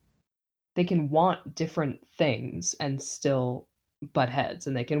 they can want different things and still butt heads,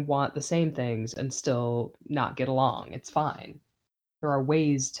 and they can want the same things and still not get along. It's fine. There are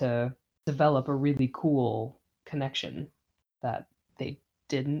ways to develop a really cool connection that they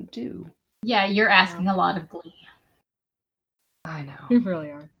didn't do. Yeah, you're asking a lot of Glee. I know. You really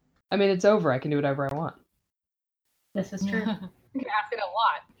are. I mean, it's over. I can do whatever I want. This is true. You can ask it a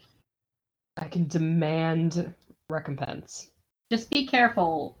lot. I can demand recompense. Just be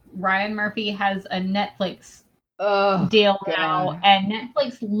careful. Ryan Murphy has a Netflix Oh, deal God. now, and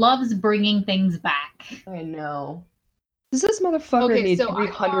Netflix loves bringing things back. I know. Does this motherfucker Okay, need so I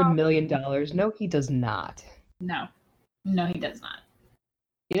 $300 million? No, he does not. No, he does not.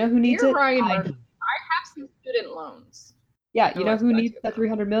 You know who needs Dear it? Ryan I Murphy, do. I have some student loans. Yeah, you know let's who not needs do that that.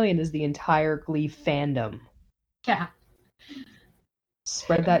 $300 million is the entire Glee fandom. Yeah.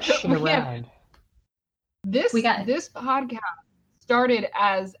 Spread that shit We have- around. This We got- this podcast started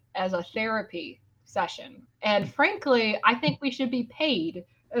as a therapy session, and frankly, I think we should be paid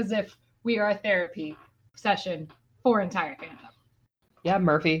as if we are a therapy session for entire fandom. Yeah,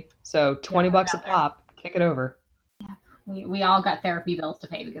 Murphy. So $20 a out there. pop. Kick it over. We all got therapy bills to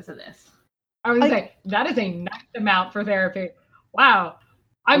pay because of this. I was like, that is a nice amount for therapy. Wow,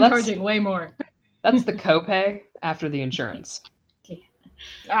 I'm Well, that's- charging way more. That's the copay after the insurance.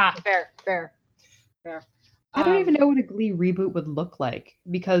 Fair. I don't even know what a Glee reboot would look like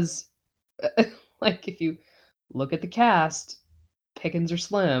because, like, if you look at the cast, pickings are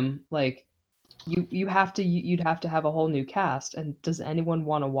slim. Like, you'd have to have a whole new cast. And does anyone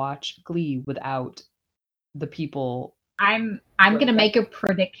want to watch Glee without the people? I'm gonna make a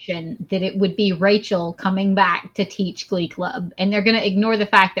prediction that it would be Rachel coming back to teach Glee Club, and they're gonna ignore the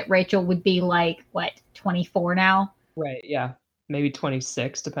fact that Rachel would be like 24 now. Right? Yeah, maybe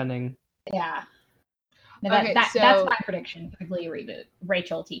 26, depending. Yeah. No, Okay, that's so- my prediction for the Glee reboot.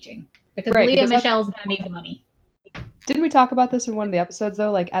 Rachel teaching because Right, Leah because that's- Michelle's gonna need the money. Didn't we talk about this in one of the episodes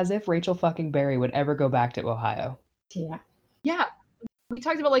though? Like, as if Rachel fucking Berry would ever go back to Ohio. Yeah. Yeah, we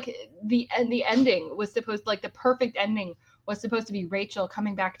talked about like the ending was supposed, like the perfect ending was supposed to be Rachel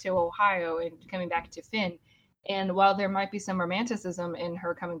coming back to Ohio and coming back to Finn. And while there might be some romanticism in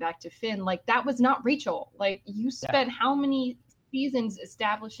her coming back to Finn, like that was not Rachel. Like you spent how many seasons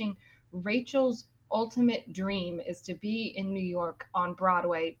establishing Rachel's ultimate dream is to be in New York on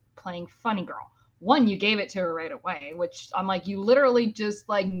Broadway playing Funny Girl. One, you gave it to her right away, which I'm like, you literally just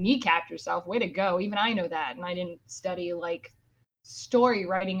like kneecapped yourself. Way to go. Even I know that. And I didn't study like story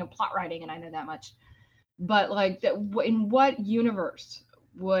writing and plot writing, and I know that much. But like, in what universe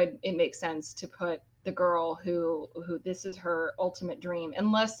would it make sense to put the girl who this is her ultimate dream,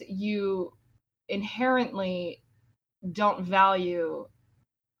 unless you inherently don't value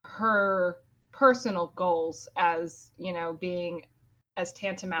her personal goals as, being as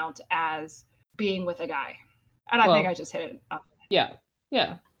tantamount as being with a guy. And I think I just hit it up. Yeah.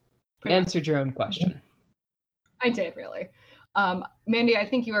 Answered your own question. I did, really. Mandy, I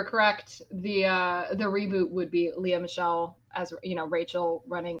think you are correct. The reboot would be Leah Michele as, Rachel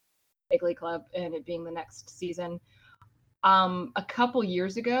running a Glee Club and it being the next season. A couple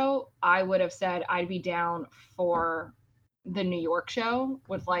years ago, I would have said I'd be down for the New York show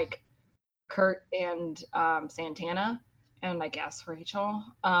with like Kurt and Santana and I guess Rachel.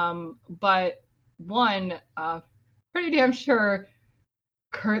 But one, pretty damn sure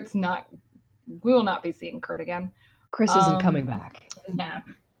we will not be seeing Kurt again. Chris isn't coming back. No.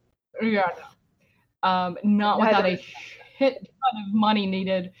 Yeah, no. Not without a shit ton of money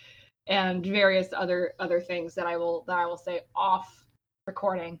needed and various other things that I will say off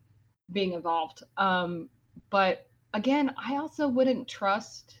recording being involved. But again, I also wouldn't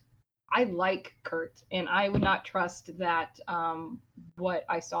trust. I like Kurt, and I would not trust that what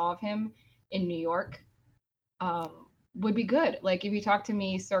I saw of him in New York would be good. Like if you talk to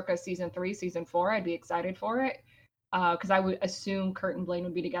me circa season 3, season 4, I'd be excited for it because I would assume Kurt and Blaine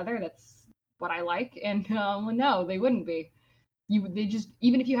would be together. That's what I like, and no, they wouldn't be. They just,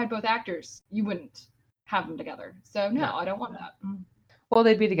 even if you had both actors, you wouldn't have them together. So no, I don't want that. Well,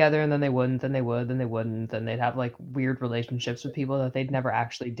 they'd be together and then they wouldn't, then they would, then they wouldn't, then they'd have like weird relationships with people that they'd never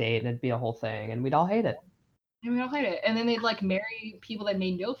actually date, and it'd be a whole thing, and we'd all hate it. And we'd all hate it. And then they'd like marry people that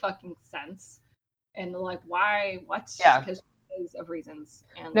made no fucking sense. And like, why? What? Yeah. Because of reasons.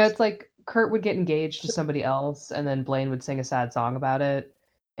 And No, it's like Kurt would get engaged to somebody else, and then Blaine would sing a sad song about it,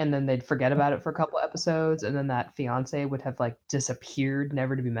 and then they'd forget about it for a couple episodes, and then that fiance would have like disappeared,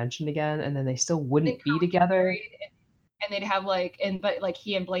 never to be mentioned again, and then they still wouldn't be together. And they'd have but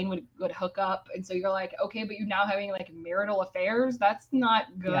he and Blaine would hook up, and so you're like, okay, but you're now having like marital affairs. That's not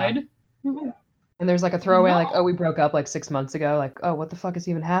good. Yeah. And there's like a throwaway, like, oh, we broke up like 6 months ago. Like, oh, what the fuck is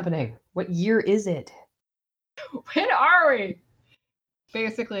even happening? What year is it? When are we?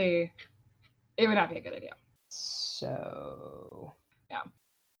 Basically, it would not be a good idea. So, yeah, I'm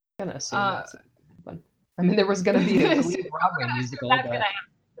gonna assume that's fun. I mean, there was gonna be a Glee Broadway musical. That's gonna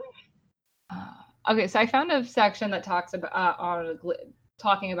happen. Okay, so I found a section that talks about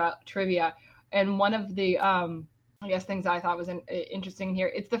talking about trivia, and one of the I guess things I thought was interesting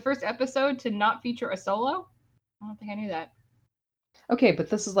here. It's the first episode to not feature a solo. I don't think I knew that. Okay, but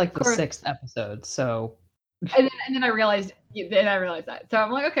this is like the 6th episode, so. And then I realized that. So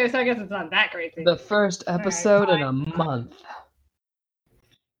I'm like, okay, so I guess it's not that crazy. The first episode in a month.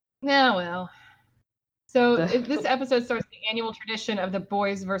 Yeah, well. So this episode starts the annual tradition of the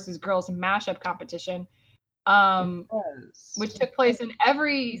Boys versus Girls mashup competition, which took place in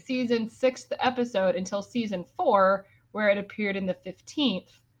every season's 6th episode until season 4, where it appeared in the 15th.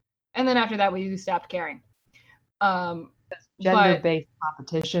 And then after that, we stopped caring. Gender-based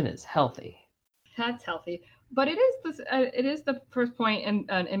competition is healthy. That's healthy. But it is the first point,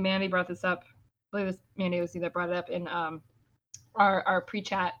 and Mandy brought this up. I believe Mandy was that brought it up in our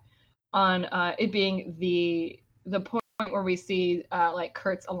pre-chat on it being the point where we see like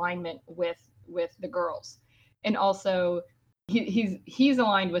Kurt's alignment with the girls, and also he's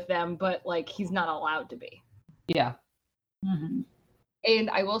aligned with them, but like he's not allowed to be. Yeah. Mm-hmm. And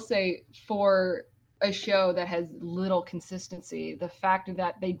I will say, for a show that has little consistency, the fact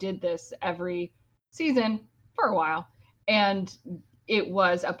that they did this every season for a while, and it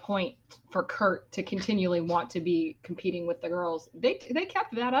was a point for Kurt to continually want to be competing with the girls, they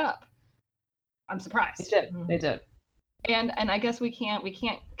kept that up. I'm surprised. They did. And I guess we can't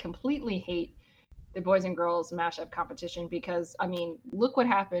completely hate the boys and girls mashup competition, because I mean, look what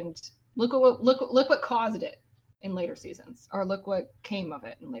happened. Look what caused it in later seasons, or look what came of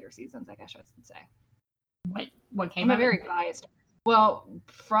it in later seasons, I guess I should say. What came of it? I'm very biased. Well,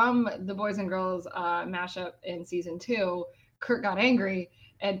 from the boys and girls mashup in season 2, Kurt got angry,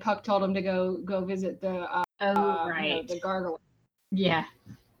 and Puck told him to go visit the the gargoyle. Yeah,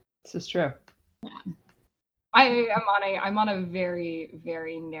 this is true. Yeah. I'm on a very,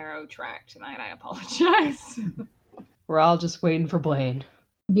 very narrow track tonight. I apologize. We're all just waiting for Blaine.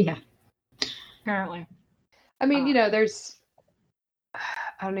 Yeah. Apparently. I mean, there's,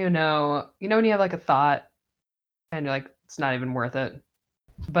 I don't even know. When you have like a thought and you're like, it's not even worth it.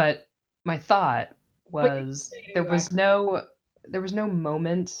 But my thought was there was no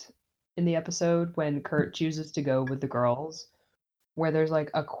moment in the episode when Kurt chooses to go with the girls where there's like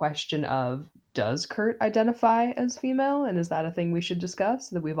a question of, does Kurt identify as female, and is that a thing we should discuss,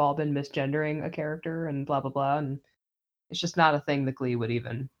 that we've all been misgendering a character and blah blah blah, and it's just not a thing that Glee would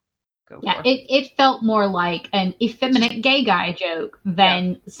even go Yeah, for. it felt more like an effeminate gay guy joke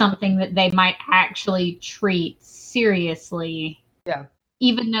than something that they might actually treat seriously. Yeah.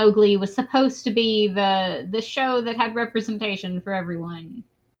 Even though Glee was supposed to be the show that had representation for everyone.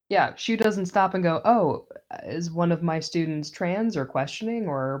 Yeah, she doesn't stop and go, oh, is one of my students trans or questioning,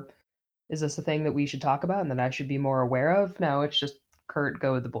 or is this a thing that we should talk about and that I should be more aware of? No, it's just Kurt,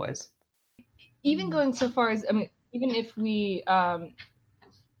 go with the boys. Even going so far as, I mean, even if we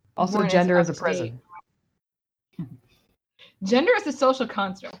Also, weren't gender as is a up to date. prison. Gender is a social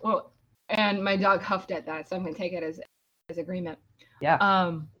construct. Well, and my dog huffed at that, so I'm going to take it as agreement.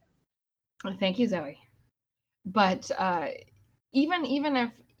 Yeah. Thank you, Zoe. But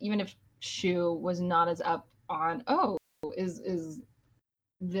even if Shu was not as up on, is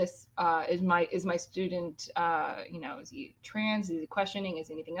this is my student is he trans, is he questioning,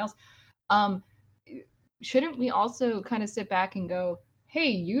 is anything else, shouldn't we also kind of sit back and go, hey,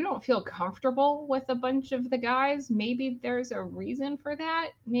 you don't feel comfortable with a bunch of the guys, maybe there's a reason for that,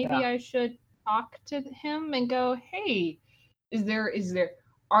 maybe I should talk to him and go, hey,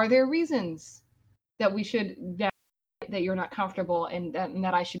 are there reasons that we should that you're not comfortable and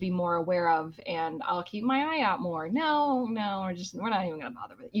that I should be more aware of, and I'll keep my eye out more. No, we're not even gonna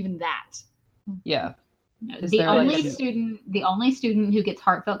bother with even that. Yeah. The only student who gets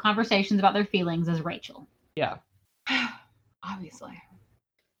heartfelt conversations about their feelings is Rachel. Yeah. Obviously.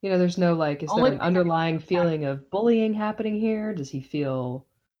 There's no is there an underlying feeling of bullying happening here? Does he feel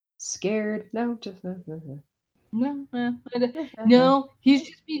scared? No, just no, he's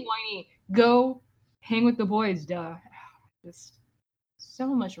just being whiny. Go hang with the boys, duh. Just so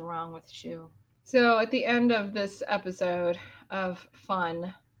much wrong with Shu. So at the end of this episode of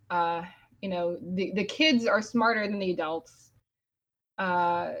fun, the kids are smarter than the adults.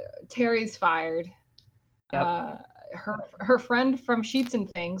 Terry's fired. Yep. Her friend from Sheets and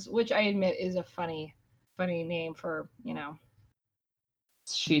Things, which I admit is a funny name for,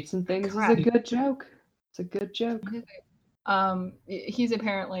 Sheets and Things is a good joke. It's a good joke. He's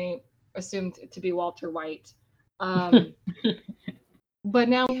apparently assumed to be Walter White. But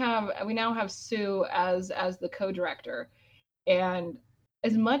now we now have Sue as the co-director, and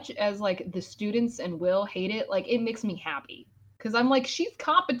as much as the students and Will hate it, it makes me happy because I'm she's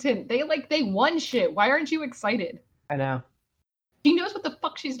competent. They won shit. Why aren't you excited? I know. She knows what the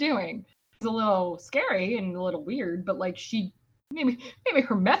fuck she's doing. It's a little scary and a little weird, but she maybe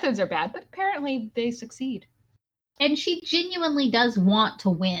her methods are bad, but apparently they succeed. And she genuinely does want to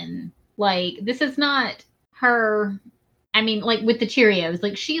win. This is not her. I mean, with the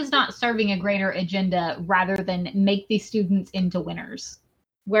Cheerios, she is not serving a greater agenda rather than make these students into winners.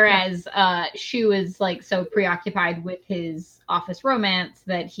 Whereas Shu is so preoccupied with his office romance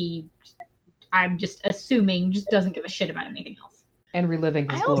that I'm just assuming, just doesn't give a shit about anything else. And reliving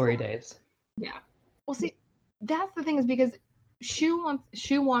his glory days. Yeah. Well, see, that's the thing, is because Shu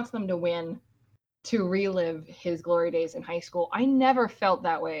wants them to win, to relive his glory days in high school. I never felt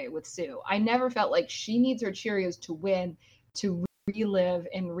that way with Sue. I never felt like she needs her Cheerios to win, to relive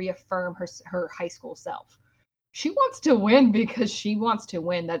and reaffirm her high school self. She wants to win because she wants to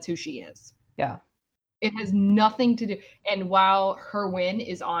win. That's who she is. Yeah. It has nothing to do. And while her win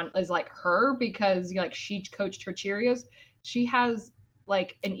is her because she coached her Cheerios, she has an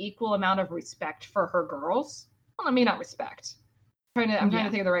equal amount of respect for her girls. Well, I mean, not respect. I'm trying to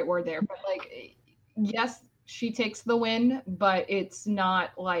think of the right word there, but yes, she takes the win, but it's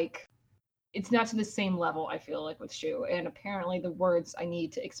not to the same level, I feel with Shu. And apparently the words I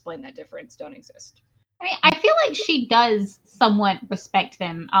need to explain that difference don't exist. I mean, I feel like she does somewhat respect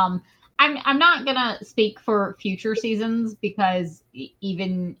them. I'm not gonna speak for future seasons because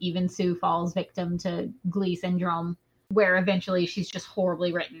even Sue falls victim to Glee syndrome, where eventually she's just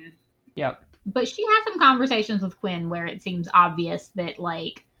horribly written. Yep. But she has some conversations with Quinn where it seems obvious that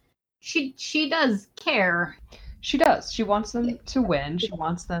she does care. She does. She wants them to win. She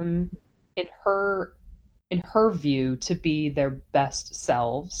wants them, in her view, to be their best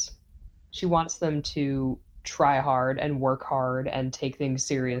selves. She wants them to try hard and work hard and take things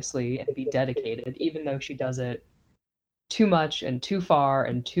seriously and be dedicated, even though she does it too much and too far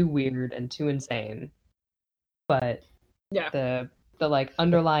and too weird and too insane. But the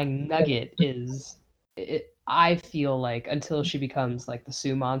underlying nugget is, I feel until she becomes the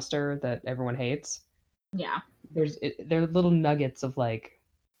Sue monster that everyone hates. Yeah. There are little nuggets of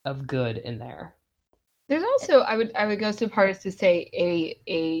good in there. There's also, I would go so far as to say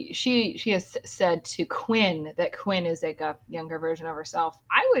she has said to Quinn that Quinn is a younger version of herself.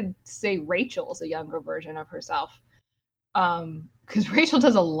 I would say Rachel's a younger version of herself. Because Rachel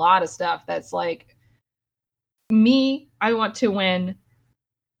does a lot of stuff that's me, I want to win.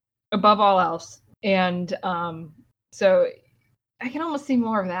 above all else. And so I can almost see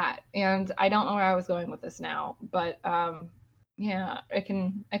more of that. And I don't know where I was going with this now, but yeah, I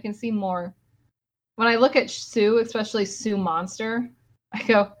can see more. When I look at Sue, especially Sue Monster, I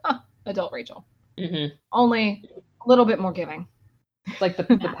go, adult Rachel. Mm-hmm. Only a little bit more giving. Like the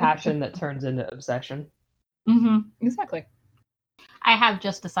passion that turns into obsession. Exactly. I have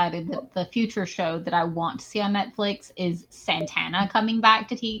just decided that the future show that I want to see on Netflix is Santana coming back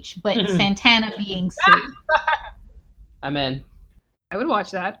to teach, but Santana being Sue. I'm in. I would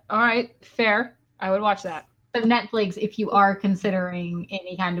watch that. All right, fair. I would watch that. So Netflix, if you are considering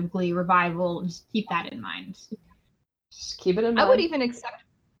any kind of Glee revival, just keep that in mind. Just keep it in mind. I would even accept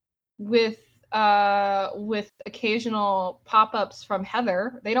with occasional pop-ups from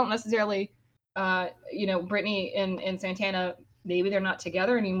Heather. They don't necessarily, Brittany and Santana. Maybe they're not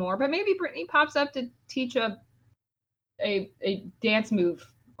together anymore, but maybe Brittany pops up to teach a dance move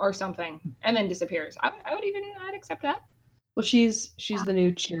or something, and then disappears. I'd accept that. Well, she's the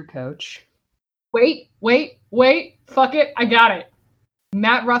new cheer coach. Wait! Fuck it! I got it.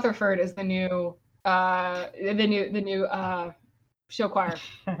 Matt Rutherford is the new show choir.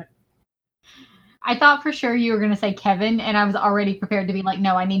 I thought for sure you were going to say Kevin, and I was already prepared to be like,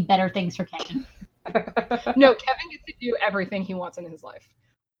 no, I need better things for Kevin. No, Kevin gets to do everything he wants in his life.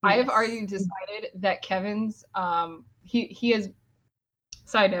 Yes. I have already decided that Kevin's he is.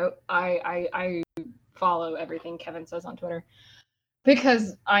 Side note, I follow everything Kevin says on Twitter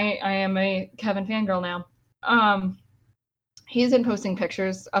because I am a Kevin fangirl now. He's been posting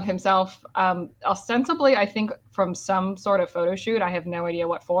pictures of himself, ostensibly, I think, from some sort of photo shoot. I have no idea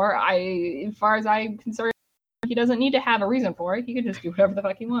what for. As far as I'm concerned, he doesn't need to have a reason for it. He can just do whatever the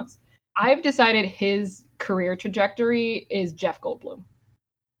fuck he wants. I've decided his career trajectory is Jeff Goldblum.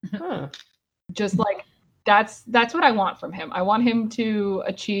 Huh. Just like that's what I want from him. I want him to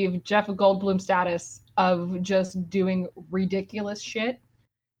achieve Jeff Goldblum status of just doing ridiculous shit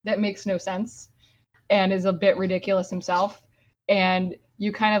that makes no sense and is a bit ridiculous himself. And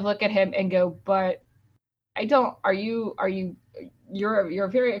you kind of look at him and go, but you're a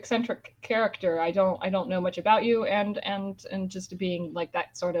very eccentric character. I don't know much about you, and just being like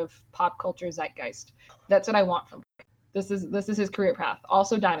that sort of pop culture zeitgeist. That's what I want from him. This is his career path.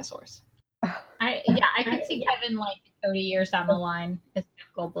 Also dinosaurs. I could see Kevin like 30 years down the line as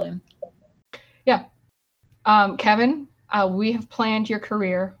Goldblum. Yeah. Kevin, we have planned your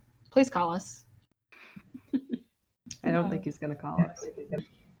career. Please call us. I don't think he's gonna call us.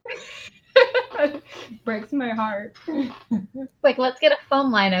 Breaks my heart. Like, let's get a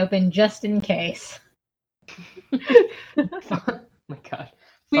phone line open just in case. Oh my god.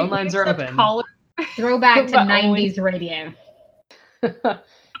 Phone lines are open. Caller, throwback to 90s radio.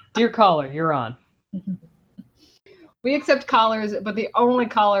 Dear caller, you're on. We accept callers, but the only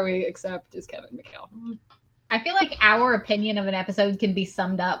caller we accept is Kevin McHale. I feel like our opinion of an episode can be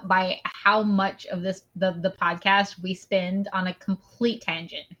summed up by how much of the podcast we spend on a complete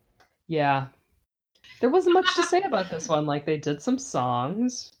tangent. Yeah. There wasn't much to say about this one. Like, they did some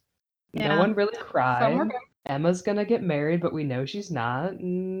songs. Yeah. No one really cried. Emma's gonna get married, but we know she's not.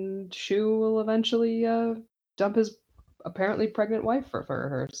 And Shu will eventually dump his apparently pregnant wife for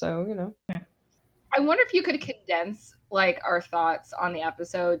her. So, you know. I wonder if you could condense like our thoughts on the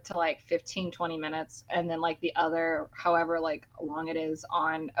episode to like 15-20 minutes, and then like the other however like long it is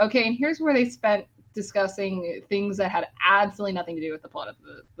on okay, and here's where they spent discussing things that had absolutely nothing to do with the plot of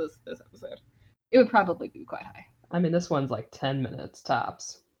this episode. It would probably be quite high. I mean, this one's like 10 minutes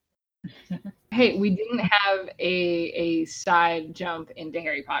tops. Hey, we didn't have a side jump into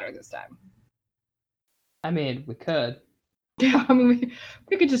Harry Potter this time. I mean, we could. Yeah, I mean,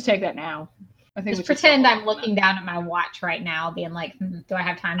 we could just take that now. I think just pretend I'm looking down at my watch right now, being like, do I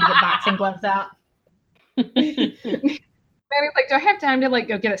have time to get boxing gloves out? Maybe like, do I have time to like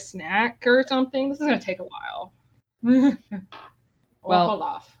go get a snack or something? This is gonna take a while. Well, hold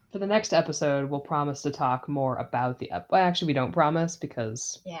off. For the next episode, we'll promise to talk more about the well, actually, we don't promise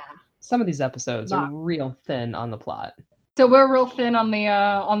because some of these episodes are real thin on the plot. So we're real thin on the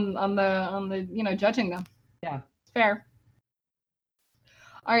on the judging them. Yeah, it's fair.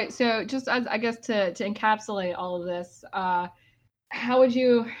 All right, so just as I guess to encapsulate all of this, how would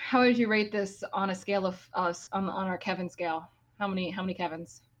you rate this on a scale of us on our Kevin scale? How many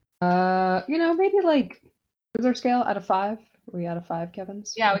Kevins? Maybe like, is our scale out of 5? Are we out of 5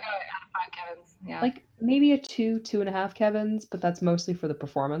 Kevins? Yeah, we got out of 5 Kevins. Yeah, like maybe a 2.5 Kevins, but that's mostly for the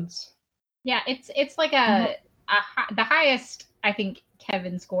performance. Yeah, it's like the highest I think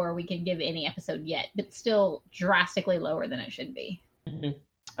Kevin score we can give any episode yet, but still drastically lower than it should be. Mm-hmm.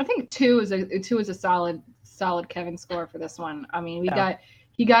 I think 2 is a solid Kevin score for this one. I mean,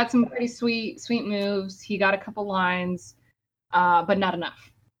 he he got some pretty sweet moves. He got a couple lines, but not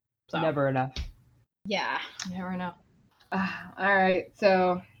enough. So. Never enough. Yeah, never enough. All right,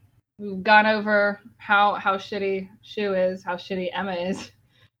 so we've gone over how shitty Shu is, how shitty Emma is,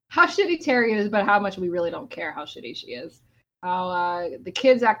 how shitty Terry is, but how much we really don't care how shitty she is. How the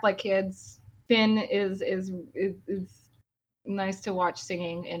kids act like kids. Finn is nice to watch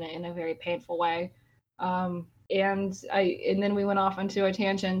singing in a very painful way. And then we went off into a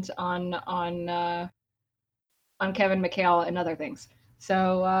tangent on Kevin McHale and other things.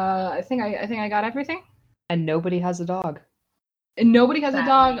 So I think I got everything. And nobody has a dog. And nobody has a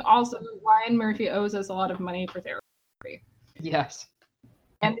dog. Also, Ryan Murphy owes us a lot of money for therapy. Yes.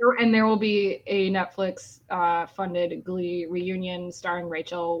 And there will be a Netflix funded Glee reunion starring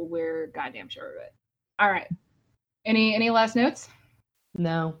Rachel. We're goddamn sure of it. All right. Any last notes?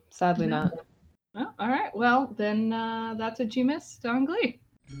 No, sadly not. Oh, all right. Well, then that's what you missed on Glee.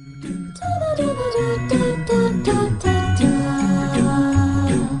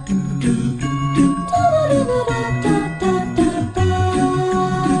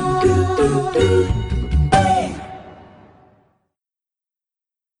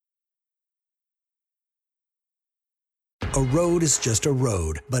 A road is just a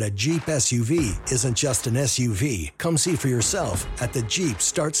road, but a Jeep SUV isn't just an SUV. Come see for yourself at the Jeep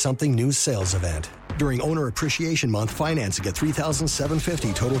Start Something New sales event. During Owner Appreciation Month, financing at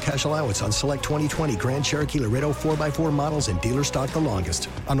 $3,750 total cash allowance on select 2020 Grand Cherokee Laredo 4x4 models in dealer stock the longest.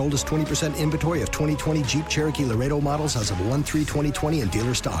 On oldest 20% inventory of 2020 Jeep Cherokee Laredo models as of 1/3/2020 in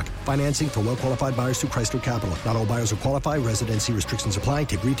dealer stock. Financing for well-qualified buyers through Chrysler Capital. Not all buyers will qualify. Residency restrictions apply.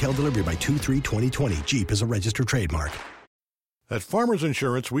 Take retail delivery by 2/3/2020. Jeep is a registered trademark. At Farmers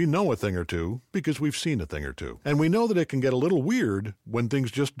Insurance, we know a thing or two because we've seen a thing or two. And we know that it can get a little weird when things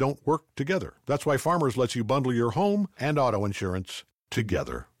just don't work together. That's why Farmers lets you bundle your home and auto insurance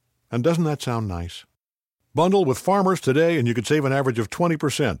together. And doesn't that sound nice? Bundle with Farmers today and you could save an average of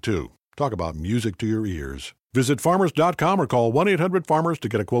 20% too. Talk about music to your ears. Visit farmers.com or call 1-800-FARMERS to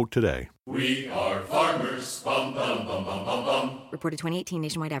get a quote today. We are farmers. Bum, bum, bum, bum, bum, bum. Reported 2018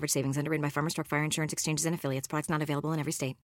 nationwide average savings underwritten by Farmers Truck Fire Insurance Exchanges and Affiliates. Products not available in every state.